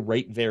of you're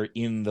right there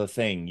in the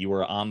thing. You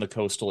are on the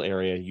coastal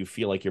area. You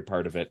feel like you're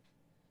part of it.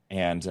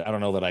 And I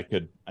don't know that I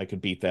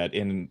could beat that.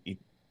 And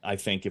I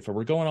think if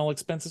we're going all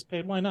expenses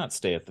paid, why not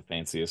stay at the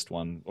fanciest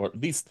one, or at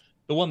least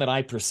the one that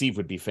I perceive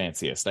would be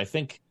fanciest? I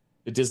think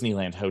the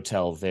Disneyland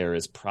hotel there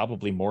is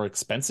probably more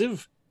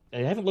expensive. I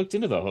haven't looked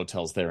into the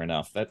hotels there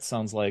enough. That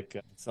sounds like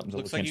something to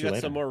Looks look like you into got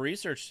later. some more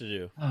research to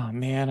do. Oh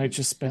man, I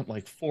just spent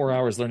like 4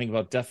 hours learning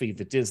about Duffy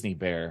the Disney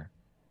Bear.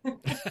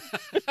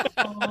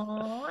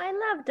 Oh, I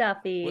love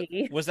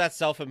Duffy. Was that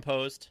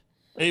self-imposed?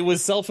 It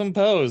was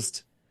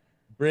self-imposed.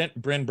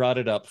 Bryn brought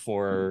it up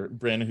for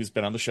Bryn, who's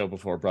been on the show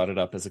before, brought it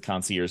up as a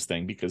concierge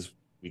thing because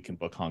we can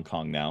book Hong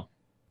Kong now.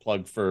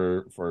 Plug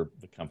for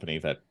the company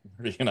that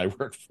Marie and I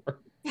work for.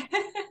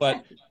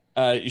 But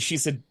she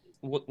said,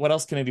 what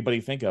else can anybody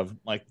think of?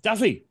 Like,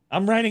 Duffy,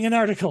 I'm writing an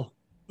article.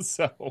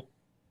 So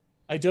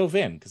I dove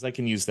in because I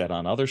can use that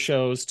on other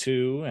shows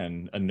too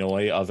and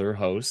annoy other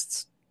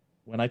hosts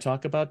when I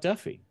talk about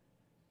Duffy.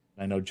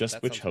 I know just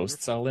That which sounds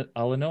hosts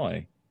I'll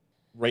annoy.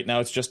 Right now,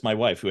 it's just my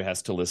wife who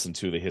has to listen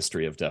to the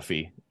history of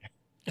Duffy.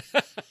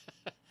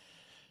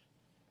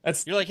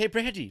 You're like, hey,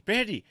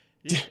 Brandy,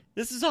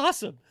 this is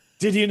awesome.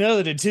 Did you know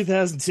that in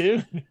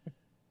 2002?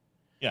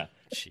 Yeah.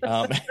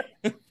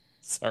 Jeez.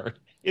 Sorry.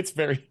 It's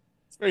very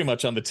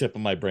much on the tip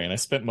of my brain. I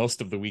spent most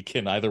of the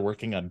weekend either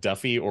working on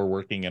Duffy or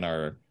working in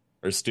our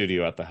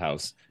studio at the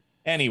house.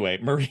 Anyway,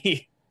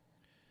 Marie,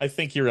 I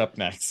think you're up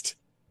next.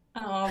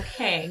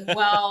 Okay,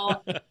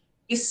 well,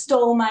 you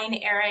stole mine,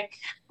 Eric.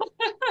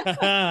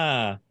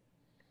 Ha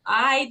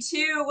I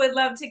too would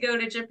love to go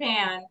to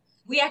Japan.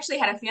 We actually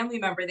had a family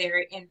member there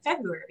in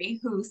February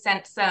who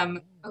sent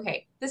some.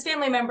 Okay, this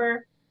family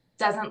member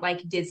doesn't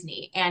like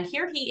Disney, and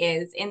here he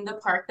is in the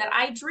park that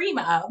I dream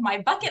of, my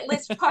bucket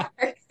list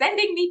park,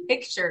 sending me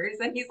pictures,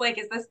 and he's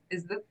like,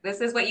 "This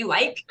is what you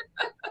like?"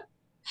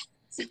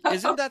 So,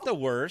 Isn't that the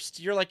worst?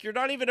 You're like, you're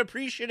not even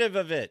appreciative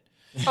of it.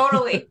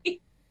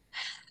 totally.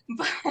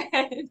 But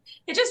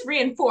it just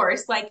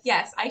reinforced, like,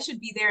 yes, I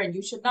should be there and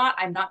you should not.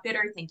 I'm not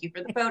bitter. Thank you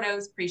for the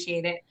photos.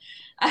 Appreciate it.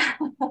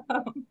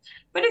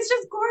 But it's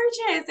just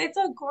gorgeous. It's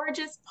a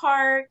gorgeous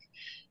park.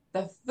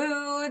 the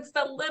foods,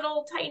 the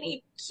little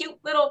tiny cute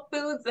little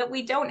foods that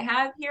we don't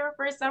have here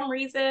for some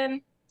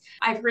reason.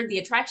 I've heard the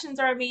attractions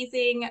are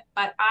amazing,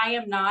 but I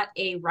am not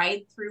a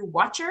ride through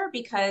watcher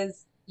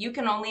because you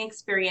can only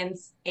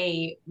experience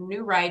a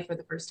new ride for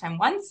the first time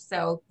once.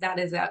 So that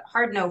is a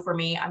hard no for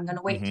me. I'm going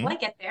to wait till I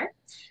get there.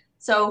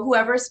 So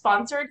whoever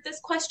sponsored this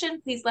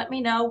question, please let me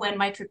know when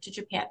my trip to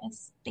Japan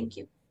is. Thank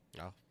you.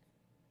 Oh.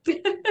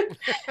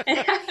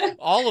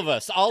 all of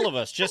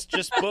us just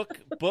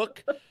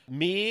book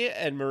me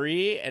and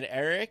Marie and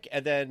Eric,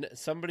 and then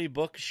somebody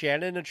book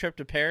Shannon a trip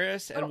to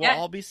Paris, and we'll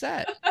all be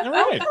set. All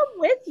right. I'll come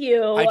with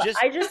you.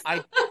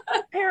 I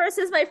Paris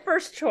is my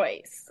first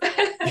choice.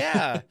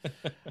 Yeah.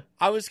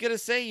 I was gonna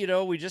say,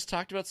 we just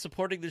talked about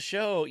supporting the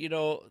show.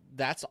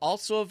 That's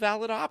also a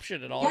valid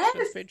option, and all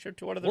expense paid trip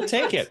to one of the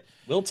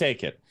We'll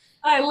take it.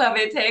 I love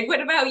it, Tig. What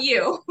about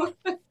you?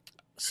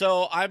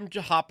 So I'm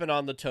hopping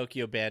on the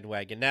Tokyo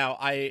bandwagon. Now,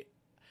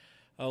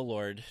 oh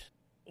Lord,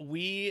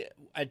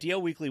 at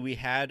DL Weekly, we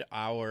had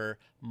our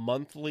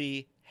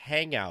monthly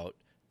hangout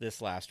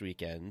this last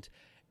weekend,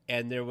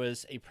 and there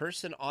was a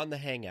person on the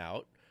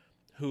hangout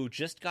who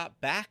just got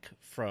back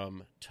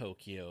from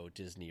Tokyo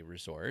Disney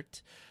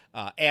Resort,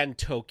 and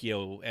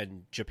Tokyo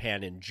and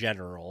Japan in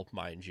general,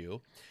 mind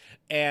you.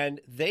 And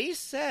they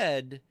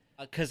said,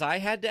 because I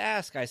had to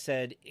ask, I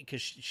said,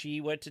 because she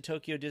went to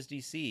Tokyo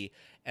Disney Sea,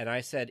 and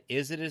I said,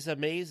 is it as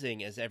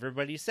amazing as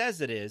everybody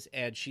says it is?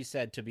 And she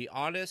said, to be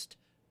honest,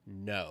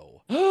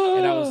 no.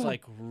 And I was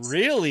like,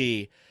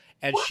 really?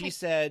 And she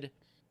said,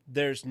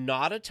 there's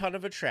not a ton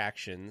of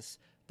attractions.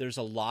 There's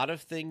a lot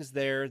of things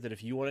there that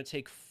if you want to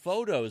take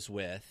photos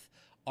with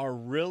are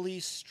really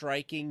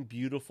striking,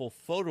 beautiful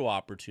photo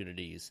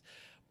opportunities.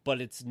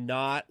 But it's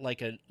not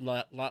like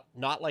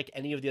not like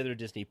any of the other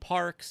Disney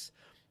parks.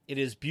 It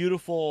is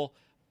beautiful,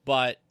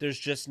 but there's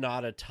just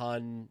not a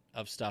ton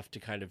of stuff to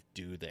kind of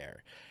do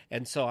there.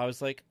 And so I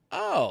was like,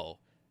 oh,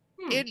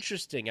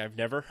 interesting. I've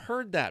never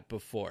heard that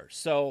before.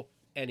 So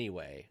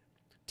anyway,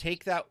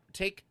 take that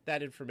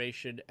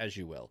information as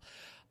you will.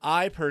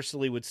 I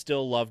personally would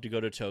still love to go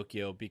to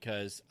Tokyo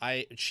because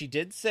she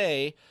did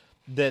say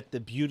that the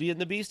Beauty and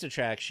the Beast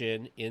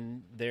attraction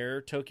in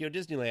their Tokyo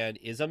Disneyland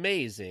is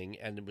amazing,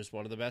 and it was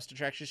one of the best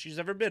attractions she's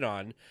ever been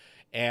on.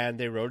 And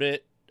they rode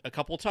it a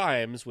couple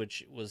times,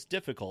 which was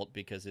difficult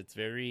because it's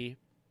very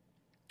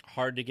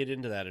hard to get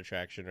into that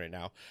attraction right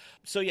now.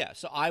 So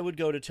I would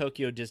go to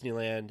Tokyo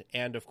Disneyland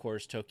and, of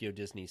course, Tokyo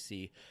Disney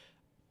Sea.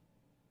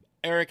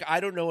 Eric, I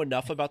don't know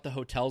enough about the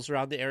hotels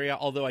around the area,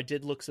 although I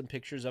did look some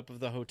pictures up of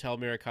the Hotel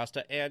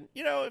Miracosta, and,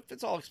 if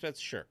it's all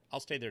expensive, sure, I'll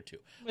stay there too.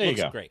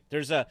 Looks great.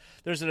 There's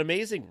an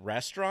amazing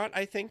restaurant,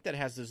 I think, that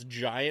has this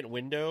giant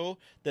window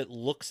that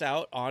looks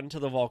out onto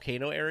the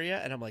volcano area,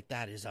 and I'm like,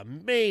 that is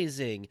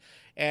amazing.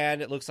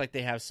 And it looks like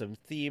they have some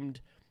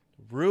themed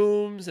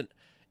rooms, and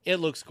it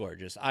looks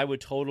gorgeous. I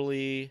would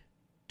totally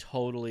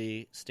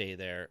stay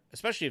there,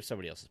 especially if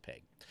somebody else is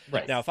paying.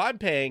 Right. Now, if I'm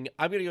paying,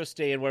 I'm going to go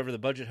stay in whatever the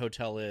budget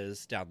hotel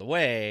is down the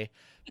way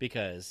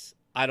because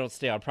I don't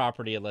stay on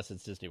property unless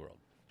it's Disney World.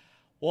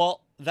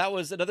 Well, that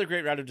was another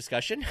great round of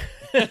discussion.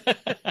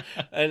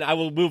 And I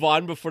will move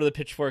on before the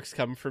pitchforks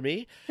come for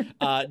me.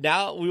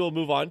 Now we will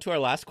move on to our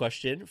last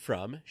question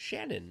from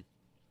Shannon.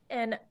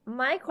 And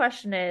my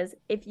question is,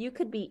 if you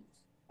could be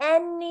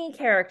any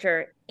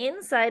character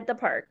inside the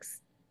parks,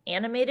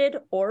 animated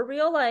or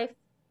real life,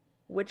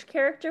 which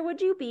character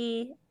would you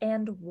be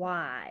and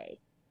why?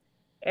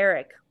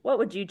 Eric, what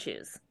would you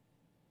choose?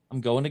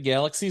 I'm going to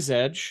Galaxy's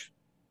Edge.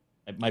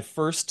 My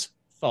first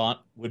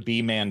thought would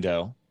be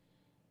Mando,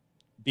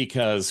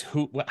 because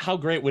how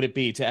great would it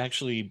be to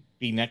actually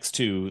be next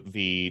to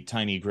the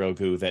tiny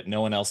Grogu that no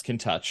one else can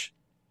touch?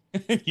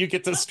 You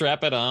get to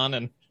strap it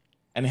on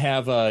and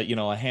have a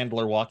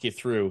handler walk you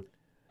through.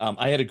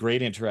 I had a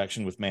great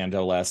interaction with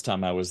Mando last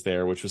time I was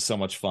there, which was so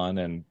much fun,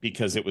 and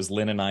because it was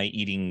Lynn and I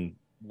eating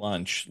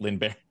lunch, Lynn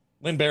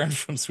Barron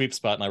from Sweep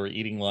Spot and I were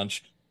eating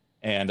lunch.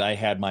 And I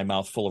had my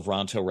mouth full of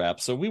Ronto wrap.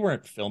 So we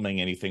weren't filming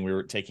anything. We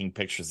were taking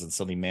pictures, and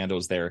suddenly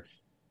Mando's there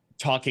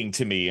talking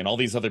to me. And all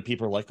these other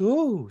people are like,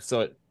 ooh.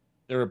 So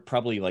there are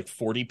probably like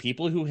 40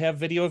 people who have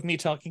video of me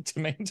talking to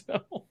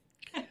Mando.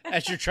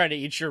 As you're trying to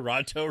eat your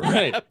Ronto wrap.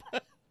 Right.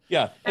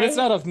 Yeah. And it's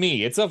not of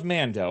me. It's of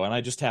Mando. And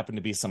I just happen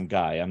to be some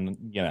guy.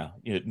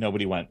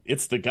 Nobody went,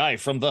 it's the guy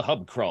from the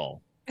hub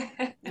crawl.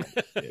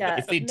 Yeah,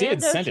 if they did,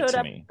 Mando send it showed to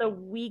up me. the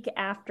week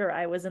after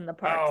I was in the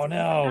park. Oh, so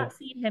no. I've not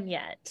seen him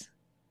yet.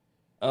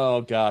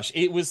 Oh gosh,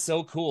 it was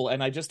so cool.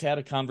 And I just had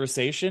a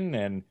conversation,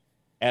 and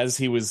as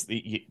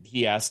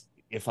he asked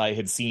if I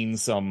had seen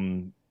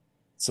some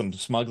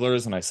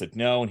smugglers, and I said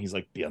no, and he's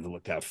like, be on the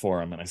lookout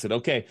for him. And I said,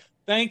 okay,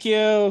 thank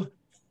you.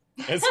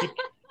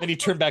 Then he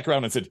turned back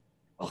around and said,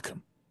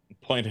 welcome,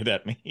 and pointed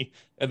at me,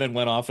 and then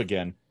went off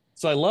again.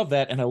 So I love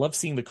that, and I love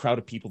seeing the crowd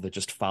of people that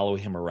just follow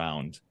him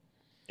around.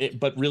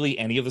 But really,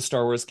 any of the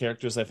Star Wars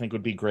characters I think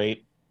would be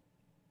great.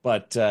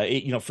 But,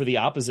 for the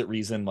opposite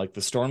reason, like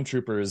the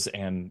Stormtroopers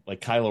and like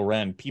Kylo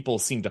Ren, people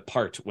seem to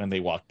part when they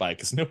walk by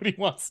because nobody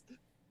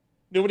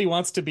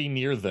wants to be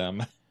near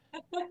them.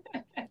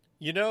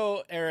 You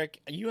know, Eric,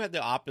 you had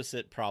the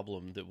opposite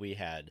problem that we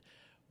had.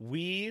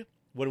 When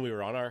we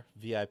were on our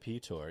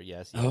VIP tour,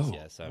 yes,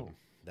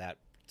 that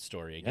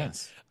story again.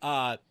 Yes.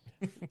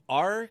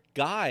 Our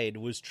guide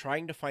was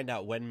trying to find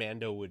out when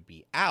Mando would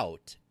be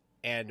out,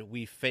 and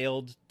we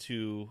failed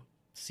to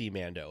see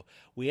Mando.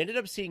 We ended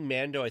up seeing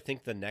Mando, I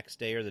think, the next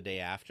day or the day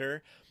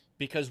after,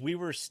 because we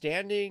were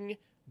standing,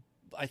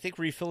 I think,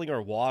 refilling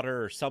our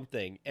water or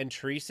something, and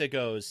Teresa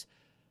goes,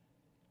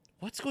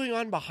 "What's going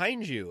on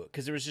behind you?"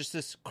 Because there was just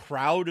this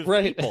crowd of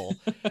people.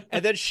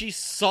 And then she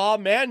saw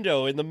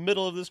Mando in the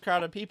middle of this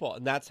crowd of people.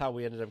 And that's how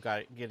we ended up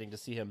getting to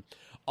see him.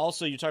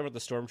 Also, you talking about the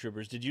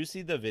stormtroopers. Did you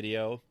see the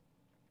video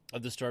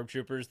of the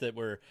stormtroopers that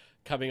were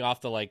coming off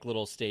the like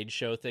little stage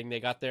show thing they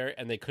got there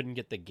and they couldn't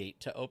get the gate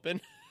to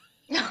open?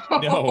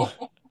 No.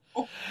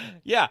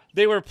 Yeah,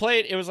 they were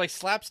playing. It was like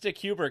slapstick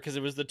humor because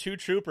it was the two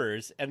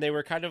troopers, and they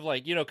were kind of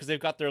like, because they've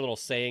got their little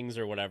sayings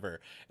or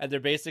whatever, and they're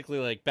basically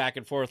like back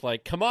and forth,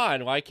 like, "Come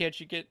on, why can't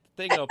you get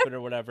the thing open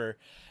or whatever?"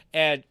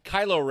 And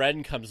Kylo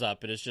Ren comes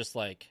up and is just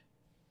like,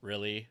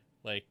 "Really?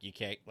 Like, you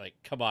can't? Like,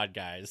 come on,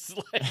 guys!"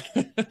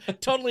 Like,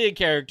 totally in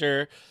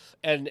character.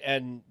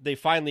 And they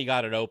finally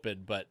got it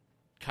open, but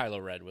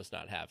Kylo Ren was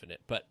not having it.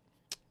 But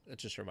it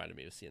just reminded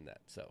me of seeing that.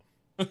 So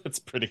that's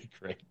pretty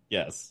great.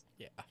 Yes.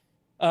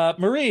 Yeah.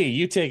 Marie,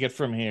 you take it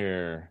from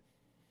here.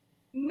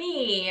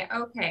 Me,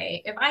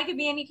 okay. If I could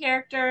be any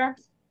character,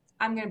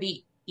 I'm gonna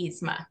be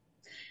Yzma.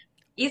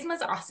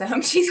 Yzma's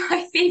awesome. She's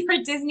my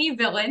favorite Disney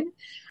villain.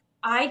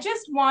 I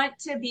just want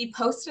to be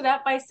posted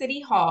up by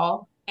City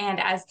Hall, and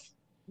as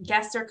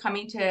guests are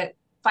coming to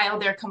file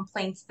their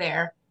complaints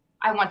there,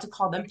 I want to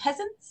call them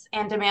peasants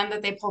and demand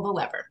that they pull the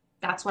lever.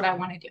 That's what I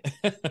want to do.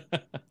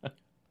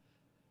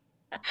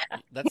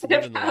 That's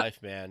living the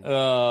life, man.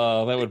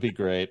 Oh, that would be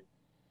great.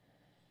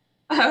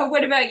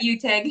 What about you,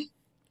 Tig?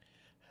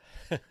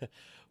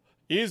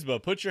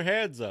 Yzma, put your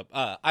hands up.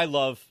 I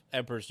love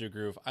Emperor's New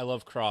Groove. I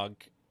love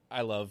Kronk.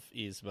 I love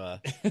Yzma.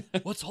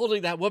 What's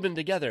holding that woman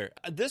together?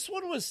 This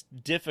one was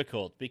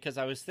difficult because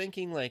I was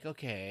thinking like,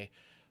 okay,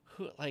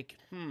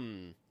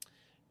 and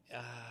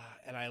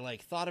I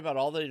like thought about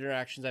all the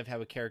interactions I've had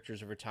with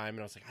characters over time, and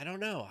I was like, I don't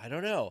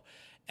know.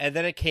 And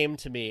then it came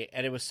to me,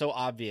 and it was so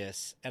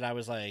obvious, and I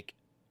was like,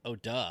 oh,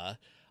 duh.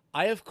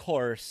 I, of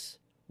course,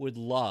 would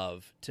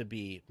love to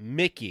be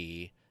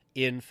Mickey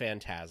in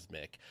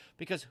Fantasmic,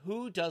 because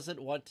who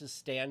doesn't want to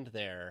stand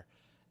there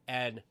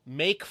and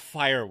make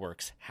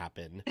fireworks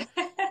happen?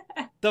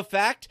 The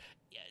fact,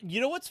 you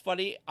know what's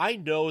funny? I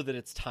know that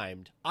it's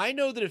timed. I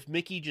know that if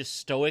Mickey just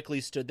stoically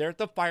stood there,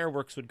 the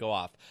fireworks would go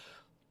off.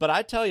 But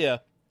I tell you,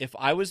 if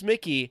I was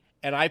Mickey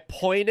and I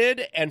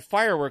pointed and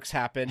fireworks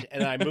happened,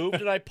 and I moved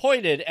and I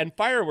pointed and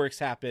fireworks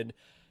happened,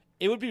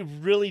 it would be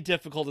really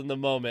difficult in the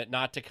moment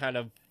not to kind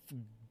of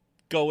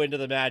go into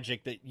the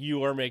magic that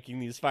you are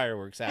making these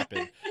fireworks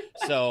happen.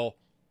 So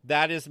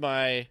that is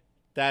my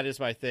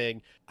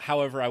thing.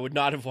 However, I would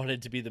not have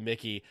wanted to be the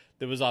Mickey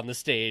that was on the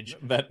stage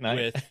that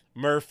night with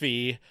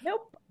Murphy.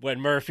 Nope.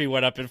 When Murphy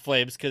went up in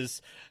flames,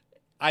 because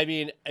I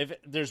mean, if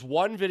there's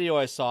one video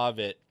I saw of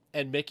it,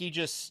 and Mickey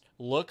just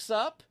looks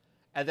up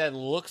and then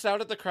looks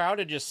out at the crowd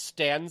and just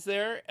stands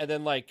there, and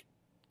then like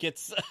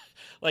gets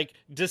like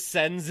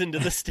descends into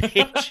the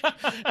stage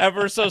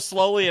ever so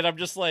slowly, and I'm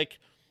just like,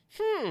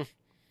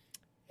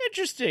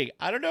 interesting.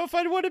 I don't know if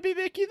I'd want to be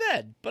Mickey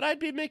then, but I'd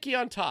be Mickey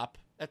on top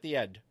at the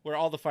end where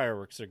all the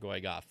fireworks are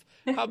going off.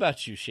 How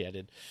about you,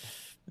 Shannon?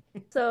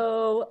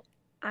 So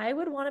I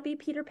would want to be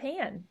Peter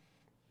Pan,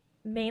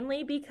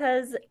 mainly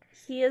because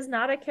he is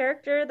not a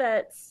character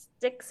that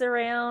sticks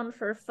around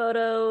for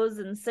photos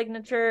and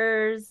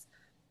signatures,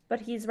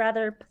 but he's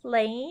rather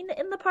plain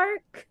in the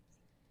park.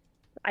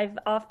 I've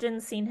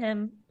often seen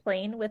him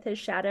playing with his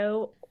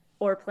shadow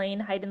or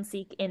playing hide and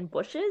seek in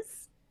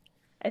bushes.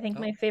 I think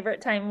my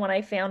favorite time when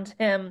I found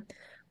him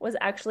was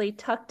actually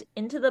tucked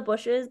into the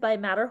bushes by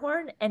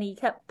Matterhorn, and he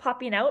kept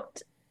popping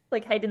out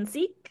like hide and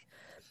seek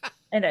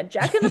and a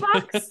Jack in the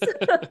Box.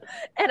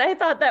 And I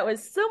thought that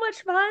was so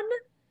much fun.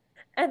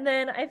 And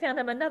then I found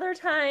him another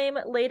time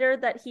later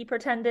that he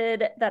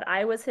pretended that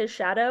I was his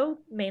shadow,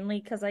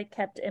 mainly because I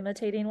kept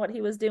imitating what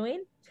he was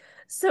doing.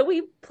 So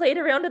we played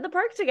around in the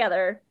park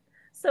together.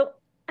 So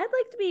I'd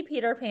like to be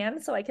Peter Pan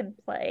so I can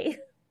play.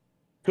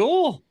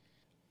 Cool.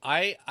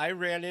 I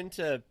ran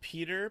into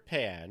Peter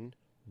Pan,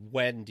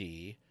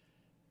 Wendy,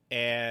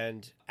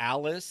 and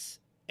Alice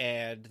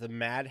and the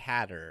Mad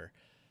Hatter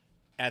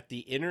at the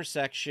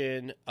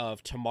intersection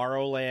of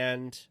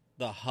Tomorrowland,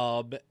 the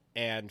Hub,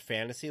 and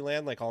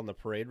Fantasyland, like on the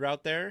parade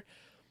route there.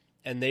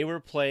 And they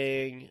were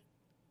playing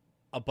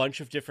a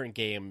bunch of different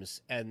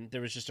games, and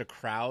there was just a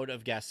crowd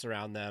of guests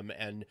around them,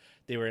 and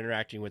they were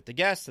interacting with the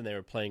guests, and they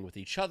were playing with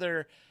each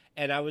other.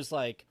 And I was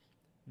like,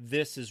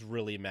 this is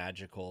really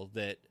magical.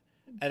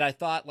 And I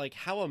thought, like,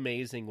 how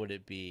amazing would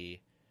it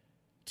be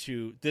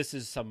this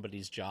is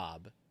somebody's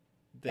job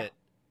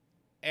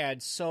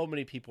and so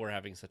many people were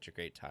having such a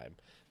great time.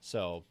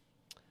 So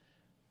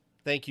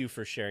Thank you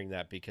for sharing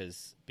that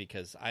because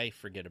I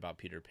forget about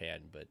Peter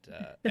Pan, but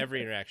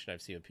every interaction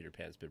I've seen with Peter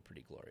Pan has been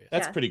pretty glorious.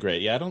 That's pretty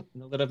great. Yeah, I don't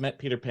know that I've met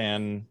Peter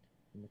Pan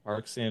in the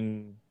parks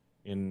in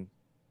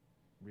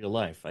real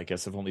life. I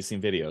guess I've only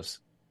seen videos.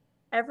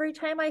 Every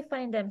time I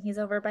find him, he's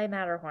over by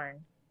Matterhorn.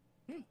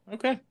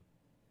 Okay.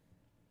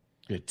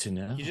 Good to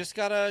know. You just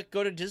gotta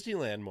go to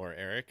Disneyland more,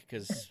 Eric,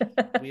 because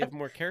we have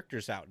more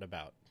characters out and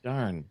about.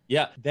 Darn.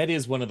 Yeah, that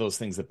is one of those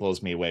things that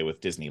blows me away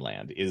with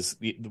Disneyland, is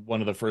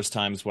one of the first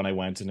times when I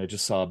went and I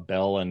just saw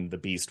Belle and the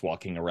Beast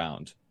walking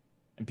around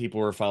and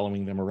people were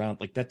following them around.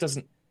 Like that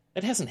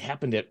hasn't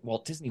happened at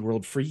Walt Disney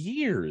World for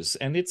years.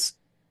 And it's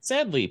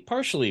sadly,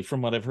 partially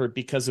from what I've heard,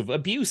 because of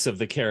abuse of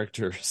the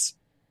characters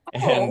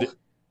and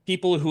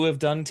people who have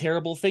done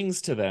terrible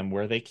things to them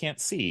where they can't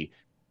see.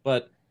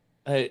 But,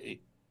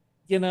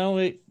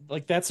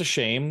 that's a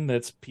shame.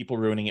 That's people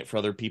ruining it for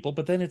other people.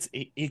 But then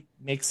it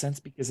makes sense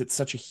because it's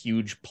such a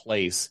huge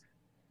place.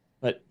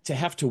 But to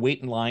have to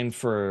wait in line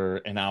for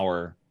an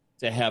hour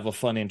to have a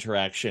fun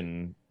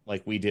interaction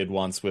like we did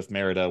once with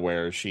Merida,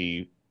 where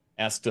she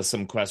asked us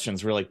some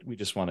questions, we're like, we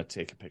just want to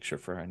take a picture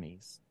for our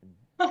niece.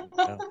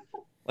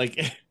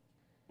 Like,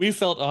 we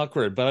felt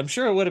awkward, but I'm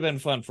sure it would have been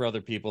fun for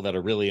other people that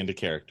are really into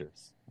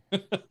characters.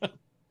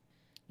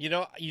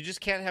 You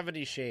just can't have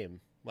any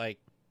shame. Like,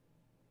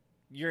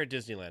 you're at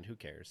Disneyland. Who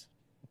cares?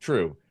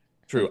 True.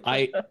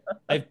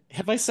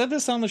 Have I said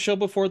this on the show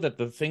before, that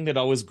the thing that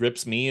always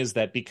grips me is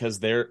that because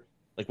they're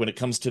like, when it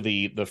comes to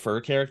the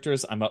fur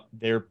characters, I'm up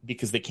there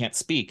because they can't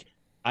speak.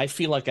 I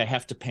feel like I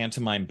have to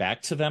pantomime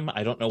back to them.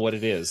 I don't know what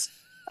it is.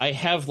 I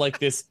have like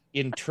this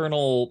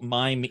internal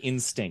mime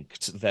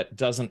instinct that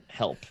doesn't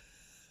help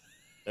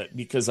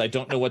because I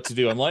don't know what to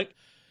do. I'm like,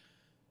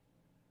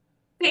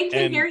 they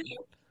can hear you.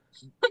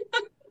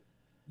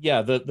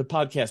 Yeah, the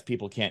podcast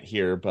people can't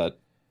hear, but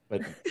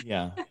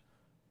yeah,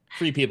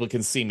 3 people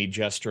can see me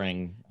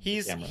gesturing.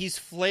 He's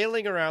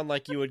flailing around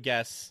like you would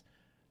guess,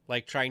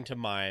 like trying to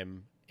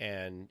mime,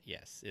 and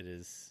yes, it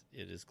is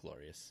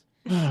glorious.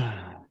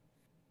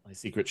 My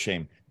secret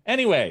shame.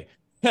 Anyway,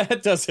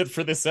 that does it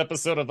for this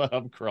episode of the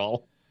Hub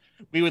Crawl.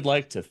 We would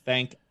like to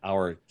thank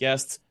our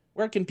guests.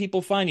 Where can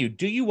people find you?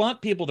 Do you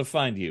want people to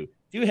find you?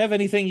 Do you have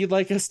anything you'd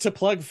like us to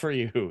plug for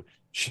you?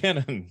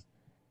 Shannon.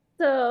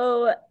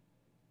 So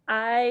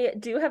I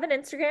do have an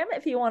Instagram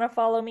if you want to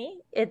follow me.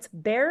 It's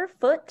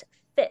Barefoot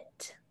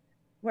Fit,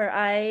 where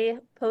I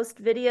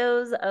post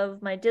videos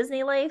of my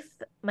Disney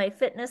life, my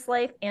fitness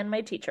life, and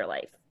my teacher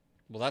life.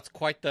 Well, that's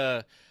quite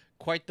the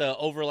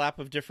overlap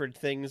of different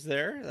things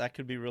there. That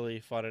could be really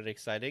fun and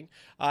exciting.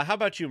 How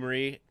about you,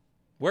 Marie?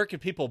 Where can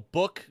people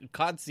book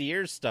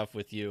concierge stuff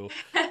with you?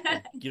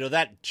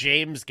 That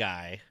James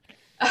guy.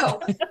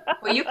 Oh,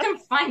 well, you can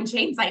find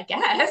James, I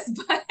guess.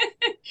 But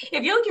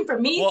if you're looking for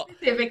me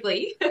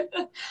specifically,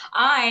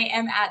 I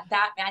am at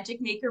That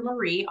Magic Maker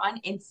Marie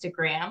on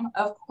Instagram.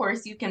 Of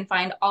course, you can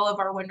find all of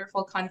our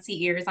wonderful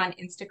concierges on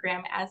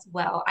Instagram as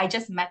well. I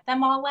just met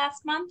them all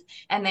last month,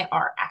 and they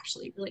are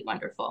actually really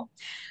wonderful.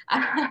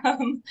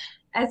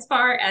 As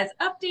far as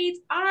updates,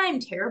 I'm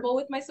terrible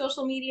with my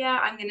social media.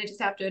 I'm going to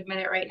just have to admit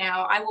it right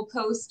now. I will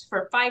post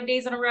for 5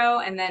 days in a row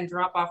and then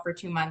drop off for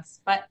 2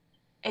 months. But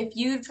if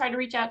you try to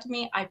reach out to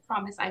me, I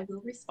promise I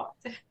will respond.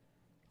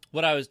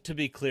 To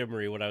be clear,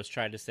 Marie, what I was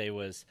trying to say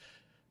was,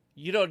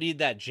 you don't need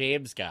that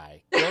James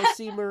guy. Go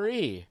see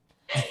Marie.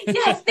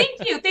 Yes,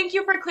 thank you. Thank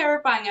you for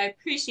clarifying. I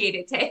appreciate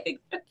it, Tig.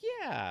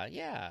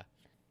 Yeah.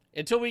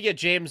 Until we get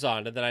James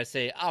on, and then I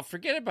say,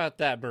 forget about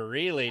that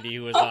Marie lady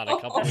who was on a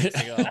couple weeks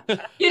ago.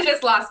 You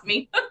just lost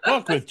me.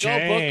 Book with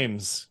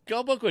James.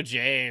 Go book with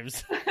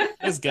James.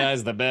 This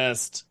guy's the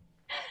best.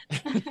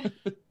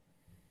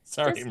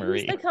 Sorry, just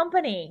Marie. Use the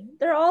company.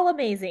 They're all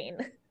amazing.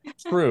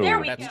 True. There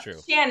we That's go.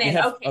 True. Shannon,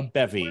 okay. A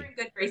bevy. We're in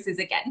good graces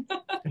again.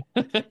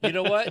 You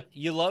know what?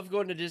 You love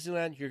going to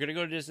Disneyland. You're going to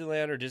go to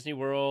Disneyland or Disney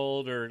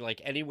World or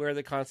like anywhere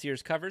the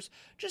concierge covers.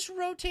 Just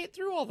rotate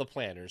through all the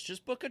planners.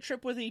 Just book a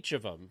trip with each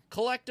of them.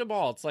 Collect them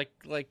all. It's like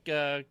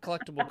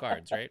collectible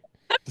cards, right?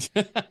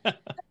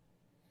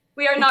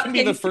 We are not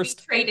be the first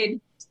to be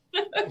traded.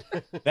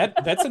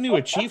 That's a new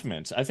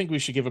achievement. I think we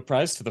should give a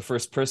prize to the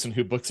first person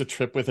who books a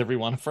trip with every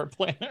one of our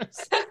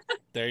planners.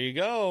 There you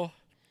go.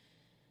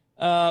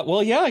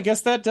 Well, yeah, I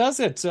guess that does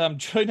it.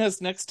 Join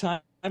us next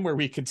time where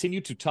we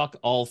continue to talk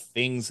all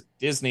things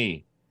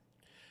Disney.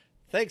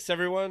 Thanks,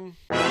 everyone.